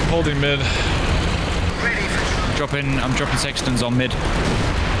need help with holding mid. I'm dropping sextons on mid.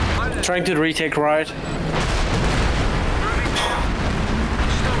 Trying to retake right.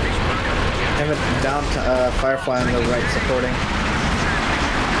 Have it down to Firefly on the right supporting.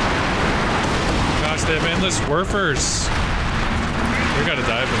 Gosh, they have endless werfers. We gotta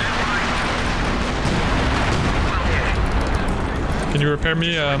dive in. Can you repair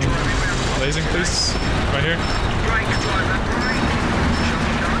me, lasing, please? Right here.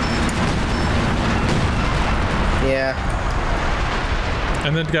 Yeah.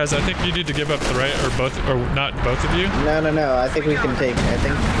 And then, guys, I think you need to give up the right, or both, or not both of you. No. I think we can take. I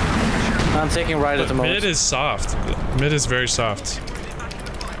think. I'm taking right at the moment. Mid is soft. Mid is very soft.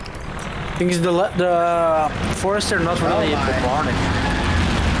 I think it's the Forester not really my. bombarding.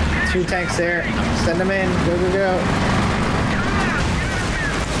 2 tanks there. Send them in. Go, go, go.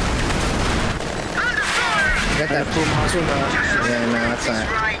 Got that Yeah, no, that's not.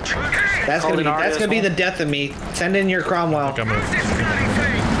 That's gonna be the death of me. Send in your Cromwell. Come on.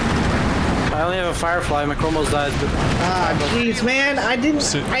 I only have a Firefly. My Cromwell's died. But Ah, jeez, man. I need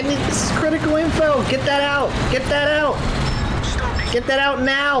this is critical info. Get that out. Get that out. Get that out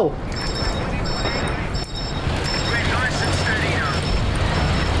now.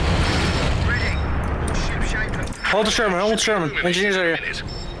 hold the Sherman. Hold Sherman. Engineers are here.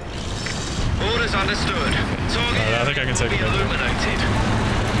 Orders understood. Target I think I can take it. illuminated.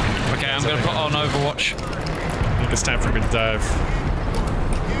 Okay, I'm gonna put on Overwatch. I think it's time for me to dive.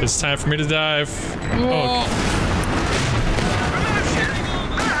 It's time for me to dive. Oh,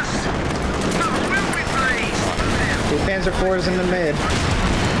 Two Panzer IVs in the mid.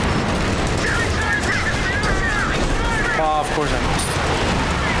 Oh, of course I missed.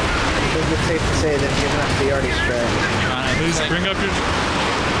 I think it's safe to say that given up the arty strat. please bring up your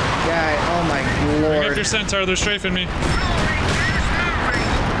Guy, oh my bring up lord. your centaur. They're strafing me.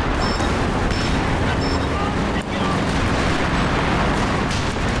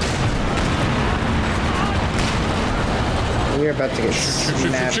 We're about to get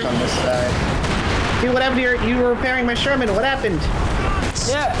snapped on this side. Dude, what happened to you were repairing my Sherman? What happened?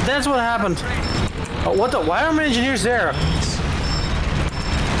 Yeah, that's what happened. Oh, what the? Why are my engineers there?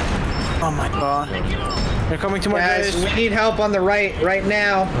 Oh my god. They're coming to my Guys, base. we need help on the right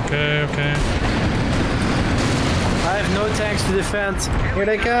now. Okay, okay. I have no tanks to defend. Here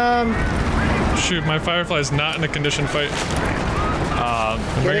they come. Shoot, my Firefly's not in a conditioned fight. I'm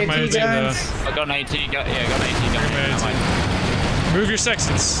bringing my AT Get AT though. guns. I got an AT gun. Yeah, I got an AT gun. Bring my AT. Move your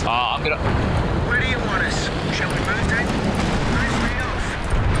sextants. I'm gonna. Where do you want us? Shall we move then?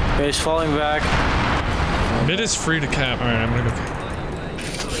 Base falling back. Mid is free to cap. All right, I'm gonna go.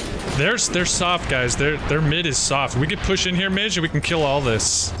 They're soft, guys. Their mid is soft. We could push in here, Midge, and we can kill all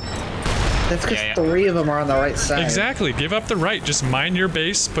this. That's because Yeah. 3 of them are on the right side. Exactly. Give up the right. Just mine your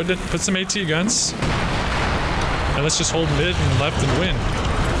base. Put some AT guns, and let's just hold mid and left and win.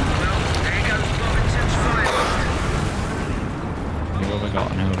 What have we got?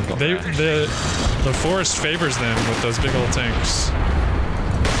 Who have we got? The forest favors them with those big old tanks. All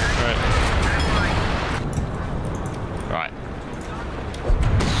right. Right.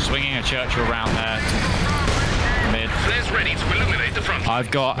 Swinging a Churchill round there. Mid. Flares ready to illuminate the front. I've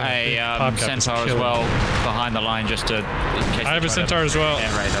got a Popcap is centaur as killer. well behind the line just to. In case I have a centaur as well.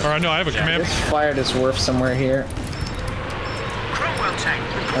 Or no, I have a command. Just fired his Werf somewhere here. Cromwell tank.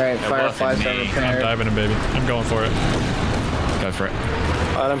 Alright, Fireflies are me. I'm repaired. diving him, baby. I'm going for it. Go for it.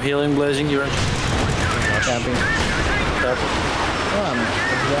 I'm healing, blazing. You're in. Camping. Yep. Oh, I'm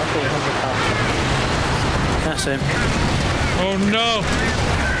exactly 100 Yeah, same. Oh no!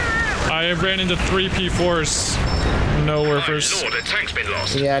 I ran into 3 P4s. No werfers. Lord, a tank's been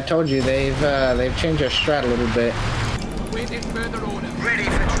lost. Yeah, I told you they've changed their strat a little bit. Waiting further order. Ready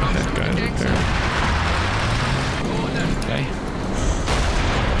for Guys up there. Okay.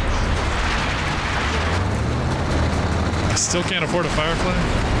 still can't afford a Firefly?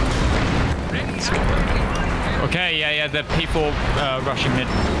 Okay, yeah, the people rushing mid.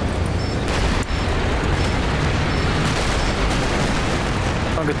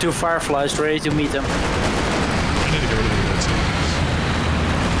 I've got 2 Fireflies ready to meet them. I need to get rid of that too.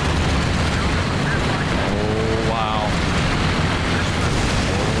 Oh, wow.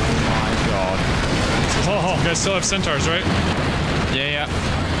 Oh, my God. You guys still have centaurs, right? Yeah.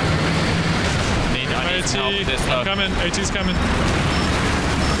 I need some help with this, I'm coming. AT's coming.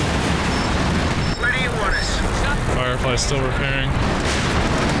 Where do you want us? Firefly's still repairing.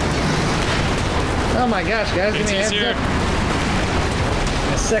 Oh my gosh, guys, give me a AT's heads here. up.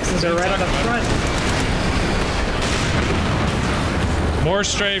 The Sextons are right up front. More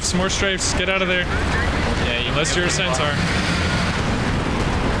strafes, more strafes. Get out of there. Yeah, Unless you're a centaur.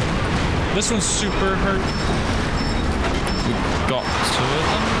 This one's super hurt. Got 2 of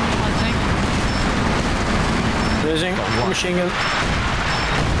them, I think. Losing machine gun.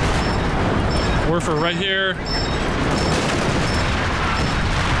 Warfer right here.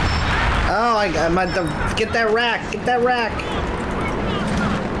 Oh, I'm at the... Get that rack. Get that rack.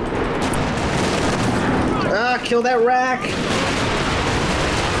 Ah, kill that rack.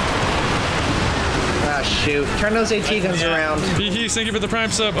 Ah, shoot. Turn those AT guns around. He's thank you for the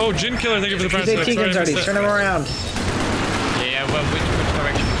prime sub. Oh, Jin Killer, thank you for the prime These sub. AT guns already. Turn them around. Yeah, well, which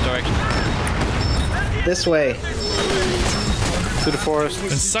direction? This way. To the forest.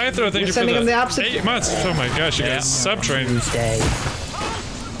 And Scyther, thank you for sending them the opposite- 8 months. Oh my gosh, you guys sub-trained. Tuesday.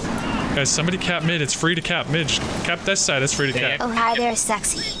 Guys, somebody cap mid. It's free to cap mid. Cap this side. It's free to cap. Oh, hi there,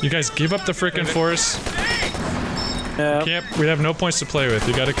 sexy. You guys give up the frickin' force. Yeah. We have no points to play with.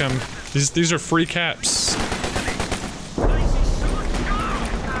 You gotta come. These are free caps.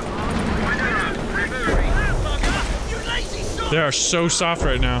 They are so soft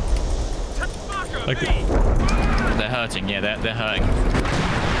right now. Like, They're hurting, yeah, they're hurting.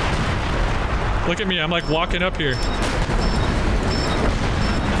 look at me. I'm like walking up here.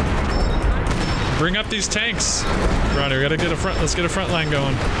 Bring up these tanks. Ronnie, we gotta get a front. Let's get a front line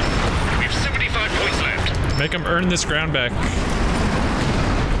going. We have 75 points left. Make them earn this ground back.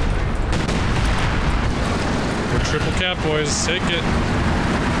 We're triple cap, boys. Take it.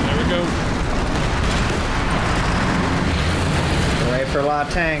 There we go. Ready for a lot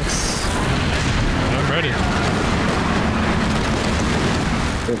of tanks. I'm ready.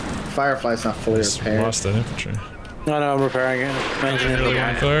 The Firefly's not fully repaired. Lost that infantry. No, I'm repairing it. Engine in the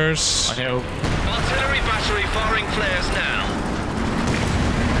back. Flares. I know. Artillery battery firing flares now.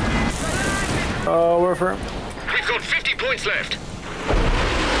 Oh, we're for. We've got 50 points left.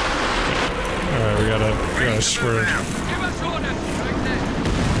 Alright, we gotta swerve. Give us orders.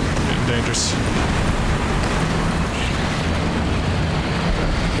 Getting dangerous.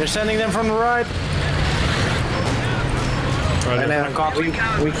 They're sending them from the right. Right I here.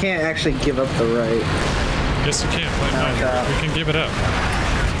 know. We can't actually give up the right. Yes, you can. Play mine. We can give it up.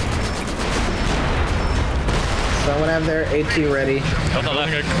 Someone have their AT ready.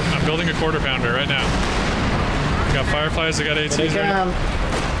 I'm building a quarter pounder right now. I got Fireflies, I got ATs They ready. come.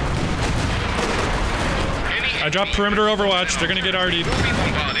 I dropped perimeter overwatch. They're gonna get RD'd. Be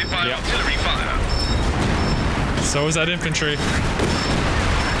bombarded by artillery fire. So is that infantry.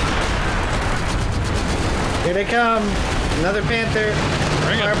 Here they come. Another Panther.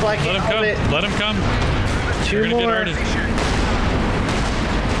 Bring it. Firefly Let can't him hold come. it. Let him come. Two They're gonna more. get RD'd.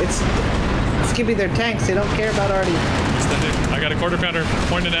 It's Skippy, their tanks. They don't care about Artie. Yes, they do. I got a quarter pounder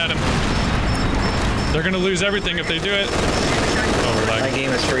pointed at him. They're gonna lose everything if they do it. Oh, we're My lagging.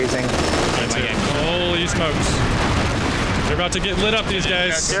 game is freezing. That's it. Holy smokes. They're about to get lit up, these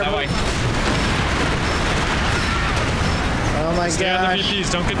guys. That way. Oh my Stay on the gosh. VPs.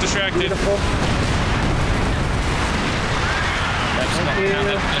 Don't get distracted. Beautiful. Let's Thank knock you. down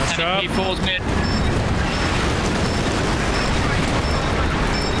the Watch out. P4's mid.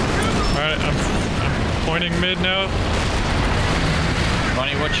 Alright, I'm pointing mid now.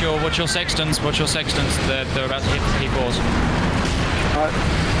 Ronnie, watch your sextons. Watch your sextons. They're about to hit the P4s.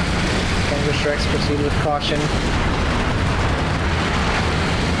 Thunder strikes proceed with caution.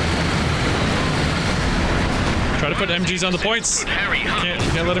 Try to put MGs on the points. Harry,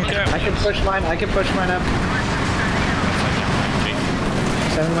 Can't let him cap. I can push mine. I can push mine up.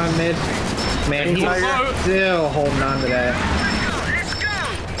 Send him on mid. Man, he's still holding on to that. let's go.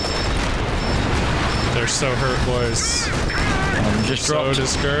 They're so hurt, boys. Just So dropped.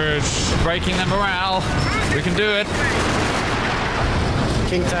 discouraged. Breaking their morale. We can do it.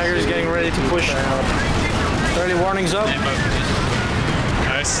 King Tiger is getting ready to push. Early warnings up.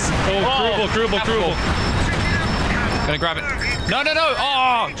 Nice. Oh, Krubel. Gonna grab it. No.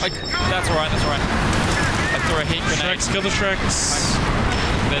 Oh! That's alright. I or a heat grenade. Shreks, kill the Shreks.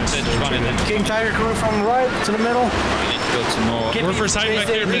 They're just running in. King Tiger coming from right to the middle. I need to build some more. We're first hiding back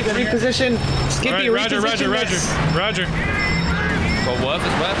here. Reposition. Skippy, Roger. reposition this. Roger. Got worth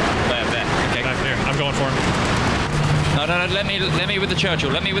as well? There. Okay. Back here. I'm going for him. No. Let me with the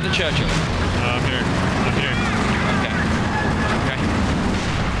Churchill. Let me with the Churchill. I'm here. Okay.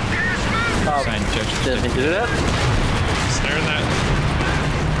 Oh, Saying Churchill. didn't mean to do that. Snaring that.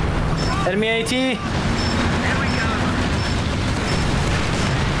 Enemy AT.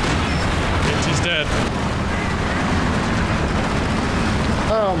 He's dead.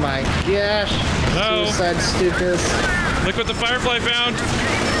 Oh my gosh. No. Suicide Stukas. Look what the Firefly found.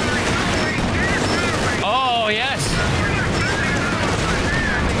 Oh, yes.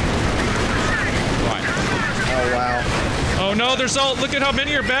 Right. Oh wow. Oh no, there's all. Look at how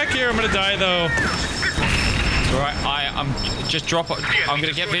many are back here. I'm gonna die though. It's alright. I'm just drop. I'm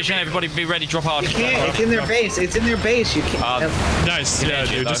gonna get vision. Everybody be ready. Drop hard. You can't. It's in their base. It's in their base. You can't. Nice. Good Yeah,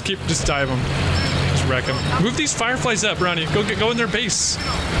 idea, dude. though. Just dive them. Just wreck them. Move these Fireflies up, Ronnie. Go in their base.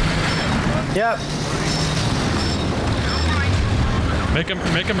 Yep. Make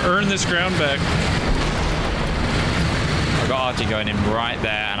them earn this ground back. I've got Arty going in right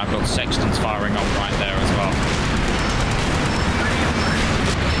there, and I've got Sextons firing up right there as well.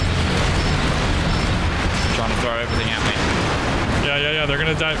 Trying to throw everything at me. Yeah. They're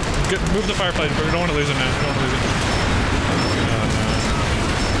gonna die. Move the Fireflies, but we don't want to lose them now. We don't want to lose them.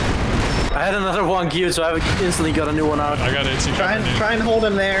 I had another one queued, so I instantly got a new one out. I got it. Try and hold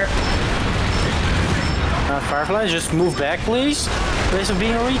him there. Firefly, just move back, please. Place of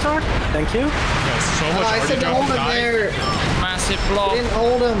being a retard. Thank you. So much I said to hold him die. there. Massive I block. didn't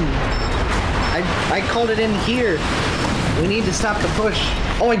hold him. I called it in here. We need to stop the push.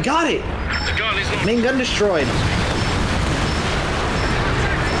 Oh, I got it. The gun is not. Main gun destroyed.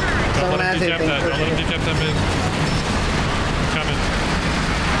 Don't Someone let has him decap anything that. Don't let him pushing. decap that mid. Coming.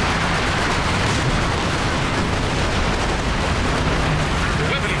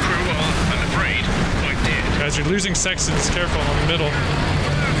 Weapon crew are, I'm afraid, quite dead. Guys, you're losing Sextons. Careful on the middle.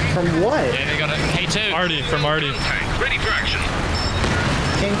 From what? Yeah, they got a K2. Arty, from Arty. Tank ready for action.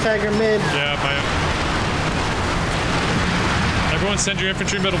 King Tiger mid. Yeah, everyone send your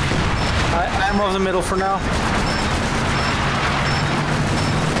infantry middle. I'm off the middle for now.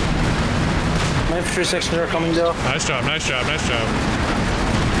 My infantry sections are coming though. Nice job.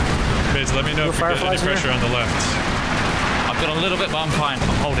 Mids, let me know if you get any Fireflies here? pressure on the left. I've got a little bit, but I'm fine. I'm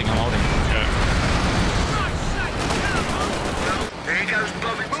holding. Okay. There he goes,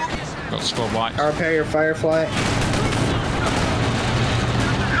 Bobby. Got squad white. I'll repair your Firefly.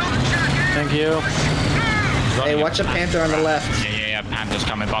 Thank you. Hey, watch the Panther on the left. Yeah. Panther's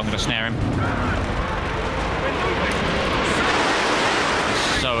coming, but I'm gonna snare him.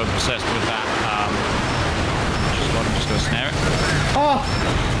 So obsessed with that. I'm just gonna snare it. Oh!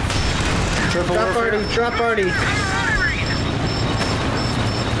 Triple Drop Arty.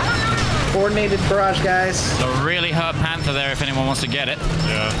 Coordinated barrage, guys. So really hurt Panther there if anyone wants to get it.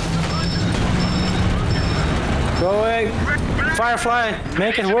 Yeah. Go away. Firefly,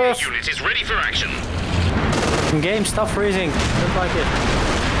 make it worse. Unit is ready for action. Game, stop freezing. Don't like it.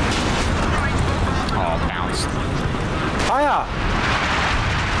 Oh, bounced. Fire!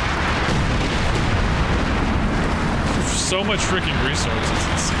 So much freaking resources.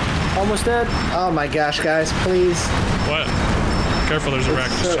 It's insane. Almost dead. Oh my gosh, guys, please. What? Careful, there's a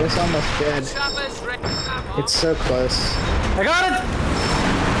rack. It's almost dead. It's so close. I got it!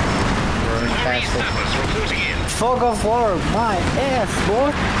 Fantastic. Snappers reporting in. Fog of war, my ass,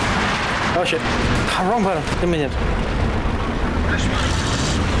 boy. Oh shit. Wrong button. 2 minutes.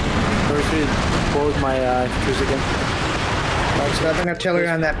 Sorry, close my infantry again. Nothing artillery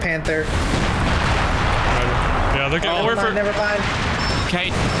on that Panther. Yeah, look at Never mind.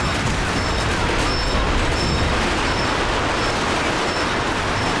 Kate.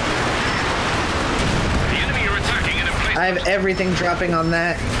 The enemy are attacking in a place. I have everything dropping on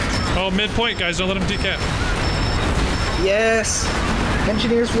that. Oh, midpoint, guys. Don't let him decap. Yes.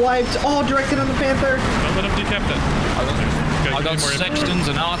 Engineers wiped. All directed on the Panther. Don't let him decap that. Okay, I you got need more infantry. Sextons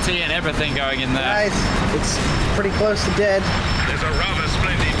and Arty and everything going in there. Guys, it's pretty close to dead. There's a rather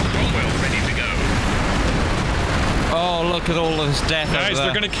splendid Cromwell ready to go. Oh, look at all of this death Guys, over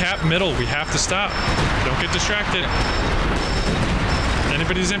they're there. gonna cap middle. We have to stop. Don't get distracted.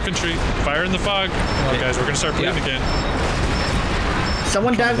 Anybody's infantry, fire in the fog. Oh, guys, we're gonna start bleeding again.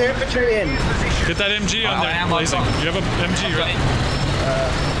 Someone dive their infantry in. Get that MG on I there, am, blazing. I've got- You have a MG, right?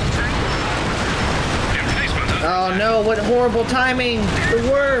 Emplacement. Oh no, what horrible timing. The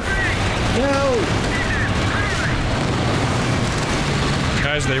Werf. No.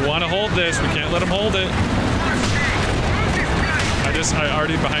 Guys, they want to hold this. We can't let them hold it. I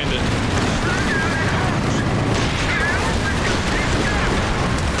already behind it.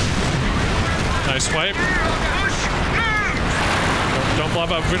 Nice wipe. Don't blob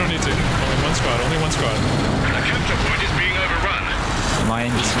up. We don't need to. Only one squad. Only one squad. The capture point is being overrun. My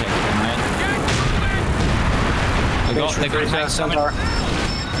engine's getting man. They got tanks coming.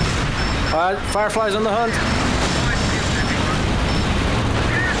 Fireflies on the hunt.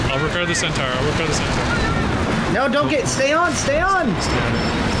 I'll repair the Centaur. I'll repair the Centaur. No, don't get. Stay on. Stay on.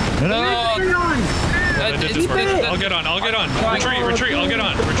 No. Stay on. I did this part. I'll get on. I'll get on. Retreat. Retreat. I'll get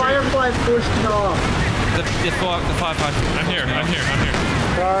on. Retreat. Firefly pushed it off. The firefighter. I'm here. I'm here. I'm here.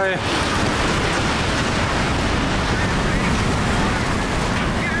 Sorry.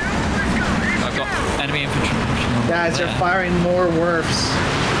 I've got enemy infantry. Guys, they're firing more WRFs.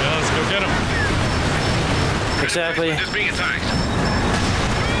 Yeah, let's go get him. Exactly. Is being attacked.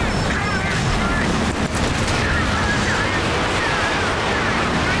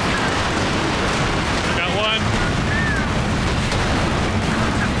 Got one.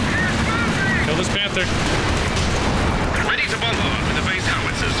 Kill this Panther. Ready to bombard with the base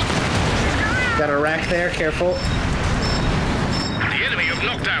howitzers. Got a rack there. Careful. The enemy have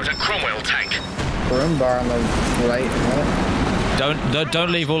knocked out a Cromwell tank. Broom bar on the right.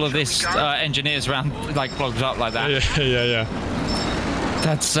 Don't leave all of this engineers around like plugged up like that. Yeah.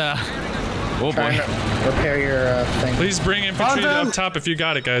 That's oh Trying boy. to repair your thing. Please bring infantry up top if you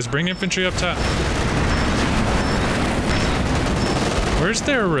got it, guys. Bring infantry up top. Where's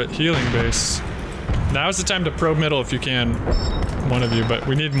their healing base? Now's the time to probe middle if you can. One of you, but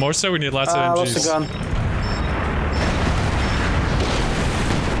we need more so. We need lots of MGs. Lost the gun.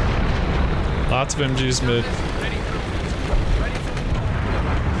 Lots of MGs mid.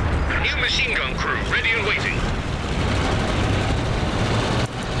 New machine gun crew ready and waiting.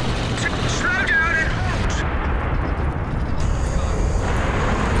 Slow down and halt.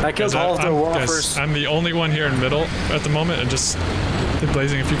 I killed all of the warfers. I'm the only one here in middle at the moment, and just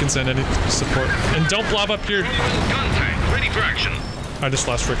blazing. If you can send any support, and don't blob up here. Gun tank ready for action. I just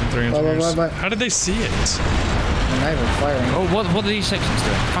lost freaking 3 engineers. How did they see it? I'm not even firing. Oh, what are these sections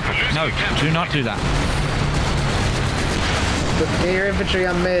doing? Fuck it. No, do not do that. Get your infantry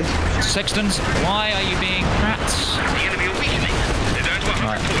on mid. Sextons, why are you being rats? The enemy are weakening. They're down to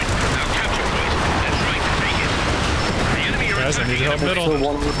 100 points. Now capture point. They're trying to take it. The enemy are Guys, I need help middle.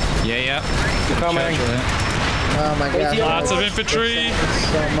 Yeah. Coming. Oh my god. Lots of infantry.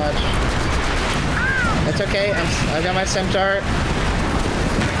 So much. It's okay. I got my Centaur.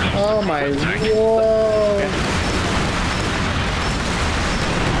 Oh my. Whoa.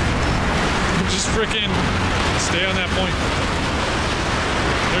 Just freaking stay on that point.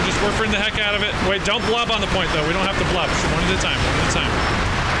 They're just warfing the heck out of it. Wait, don't blob on the point though. We don't have to blob. Just one at a time. One at a time.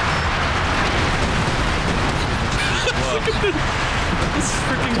 Look at this. This is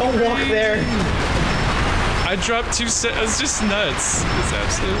freaking Don't crazy. walk there. I dropped 2 sets. It's just nuts. It's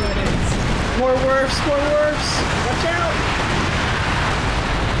absolutely nuts. More WRFs. More WRFs. Watch out.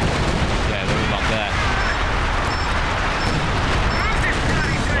 Yeah, they're all up there.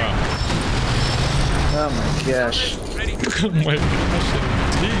 Wow. Oh my gosh. Oh my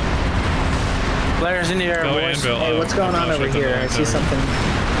gosh, indeed. Players in the air, Oh, boys. Anvil. Hey, what's going on over here? I see something.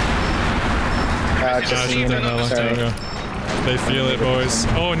 Just a unit. Sorry. They feel it, boys.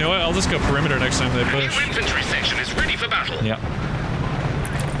 Oh, you know what? I'll just go perimeter next time they New push. infantry section is ready for battle. Yeah.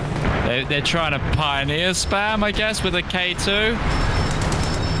 They're trying to pioneer spam, I guess, with a K2.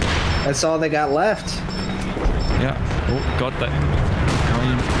 That's all they got left. Yeah. Oh, got that.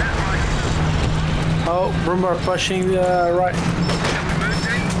 Oh, Broombar pushing right.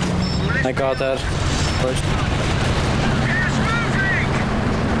 I got that. Pushed.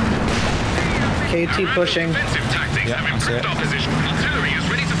 KT pushing. Offensive tactics Yeah, have I see improved it. our position. Artillery is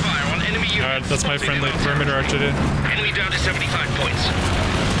ready to fire on enemy units. Alright, that's my spotted friendly in the perimeter archer dude. Enemy down to 75 points.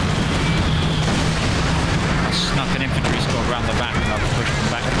 Snuck an infantry squad around the back and I'll push them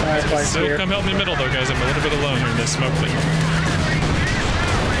back. Fireflies So here. come help me middle though, guys. I'm a little bit alone here in this smoke thing.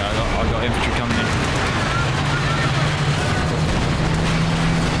 Yeah, I got infantry coming in.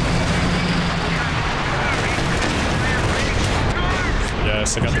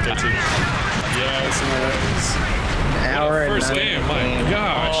 Yes, I got the KT. Yes, nice. An hour and First 9 game, my minutes.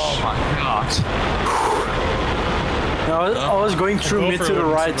 gosh. Oh my god. No, I was going through Go mid for to the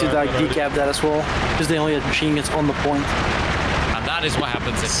it, right to survive like already. decap that as well. Because they only had machine guns on the point. And that is what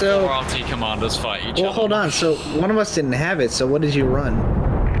happens if So- 4 RT commanders fight each Well, other. hold on. So one of us didn't have it. So what did you run?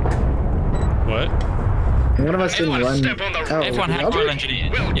 What? One of us didn't Everyone run. step on the Oh, Everyone had Robert? Royal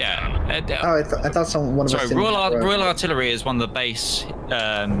Engineers. Yeah. Oh, I thought one of us Sorry, didn't. Royal Artillery is one of the base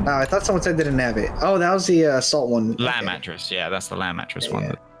Oh, I thought someone said they didn't have it. Oh, that was the assault one. land Okay. mattress. Yeah, that's the land mattress one. Yeah.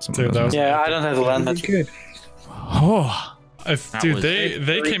 That someone Dude, that was Yeah, I don't have the land Pretty mattress. good. Oh, dude, was-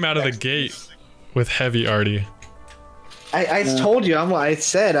 they came out of the gate with heavy arty. I told you. I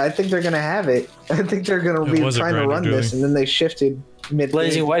said I think they're gonna have it. I think they're gonna It be was a trying to run grinder this, and then they shifted mid.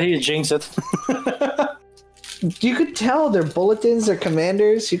 Blazing, why do you jinx it? You could tell they're bulletins, they're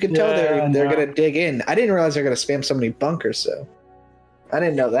commanders. You could tell Yeah, they're no. gonna dig in. I didn't realize they're gonna spam so many bunkers though. I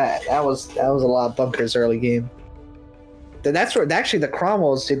didn't know that. That was a lot of bunkers early game. That's where actually the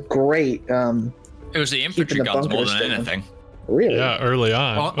Cromwells did great. it was the infantry the guns more bunkers than down. anything. Really? Yeah, early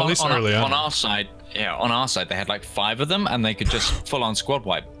on. At least early on. On our side, they had like 5 of them, and they could just full on squad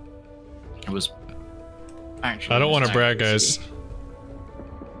wipe. It was actually. I don't want to insane. brag, guys.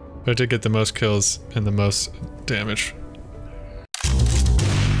 But I did get the most kills and the most damage.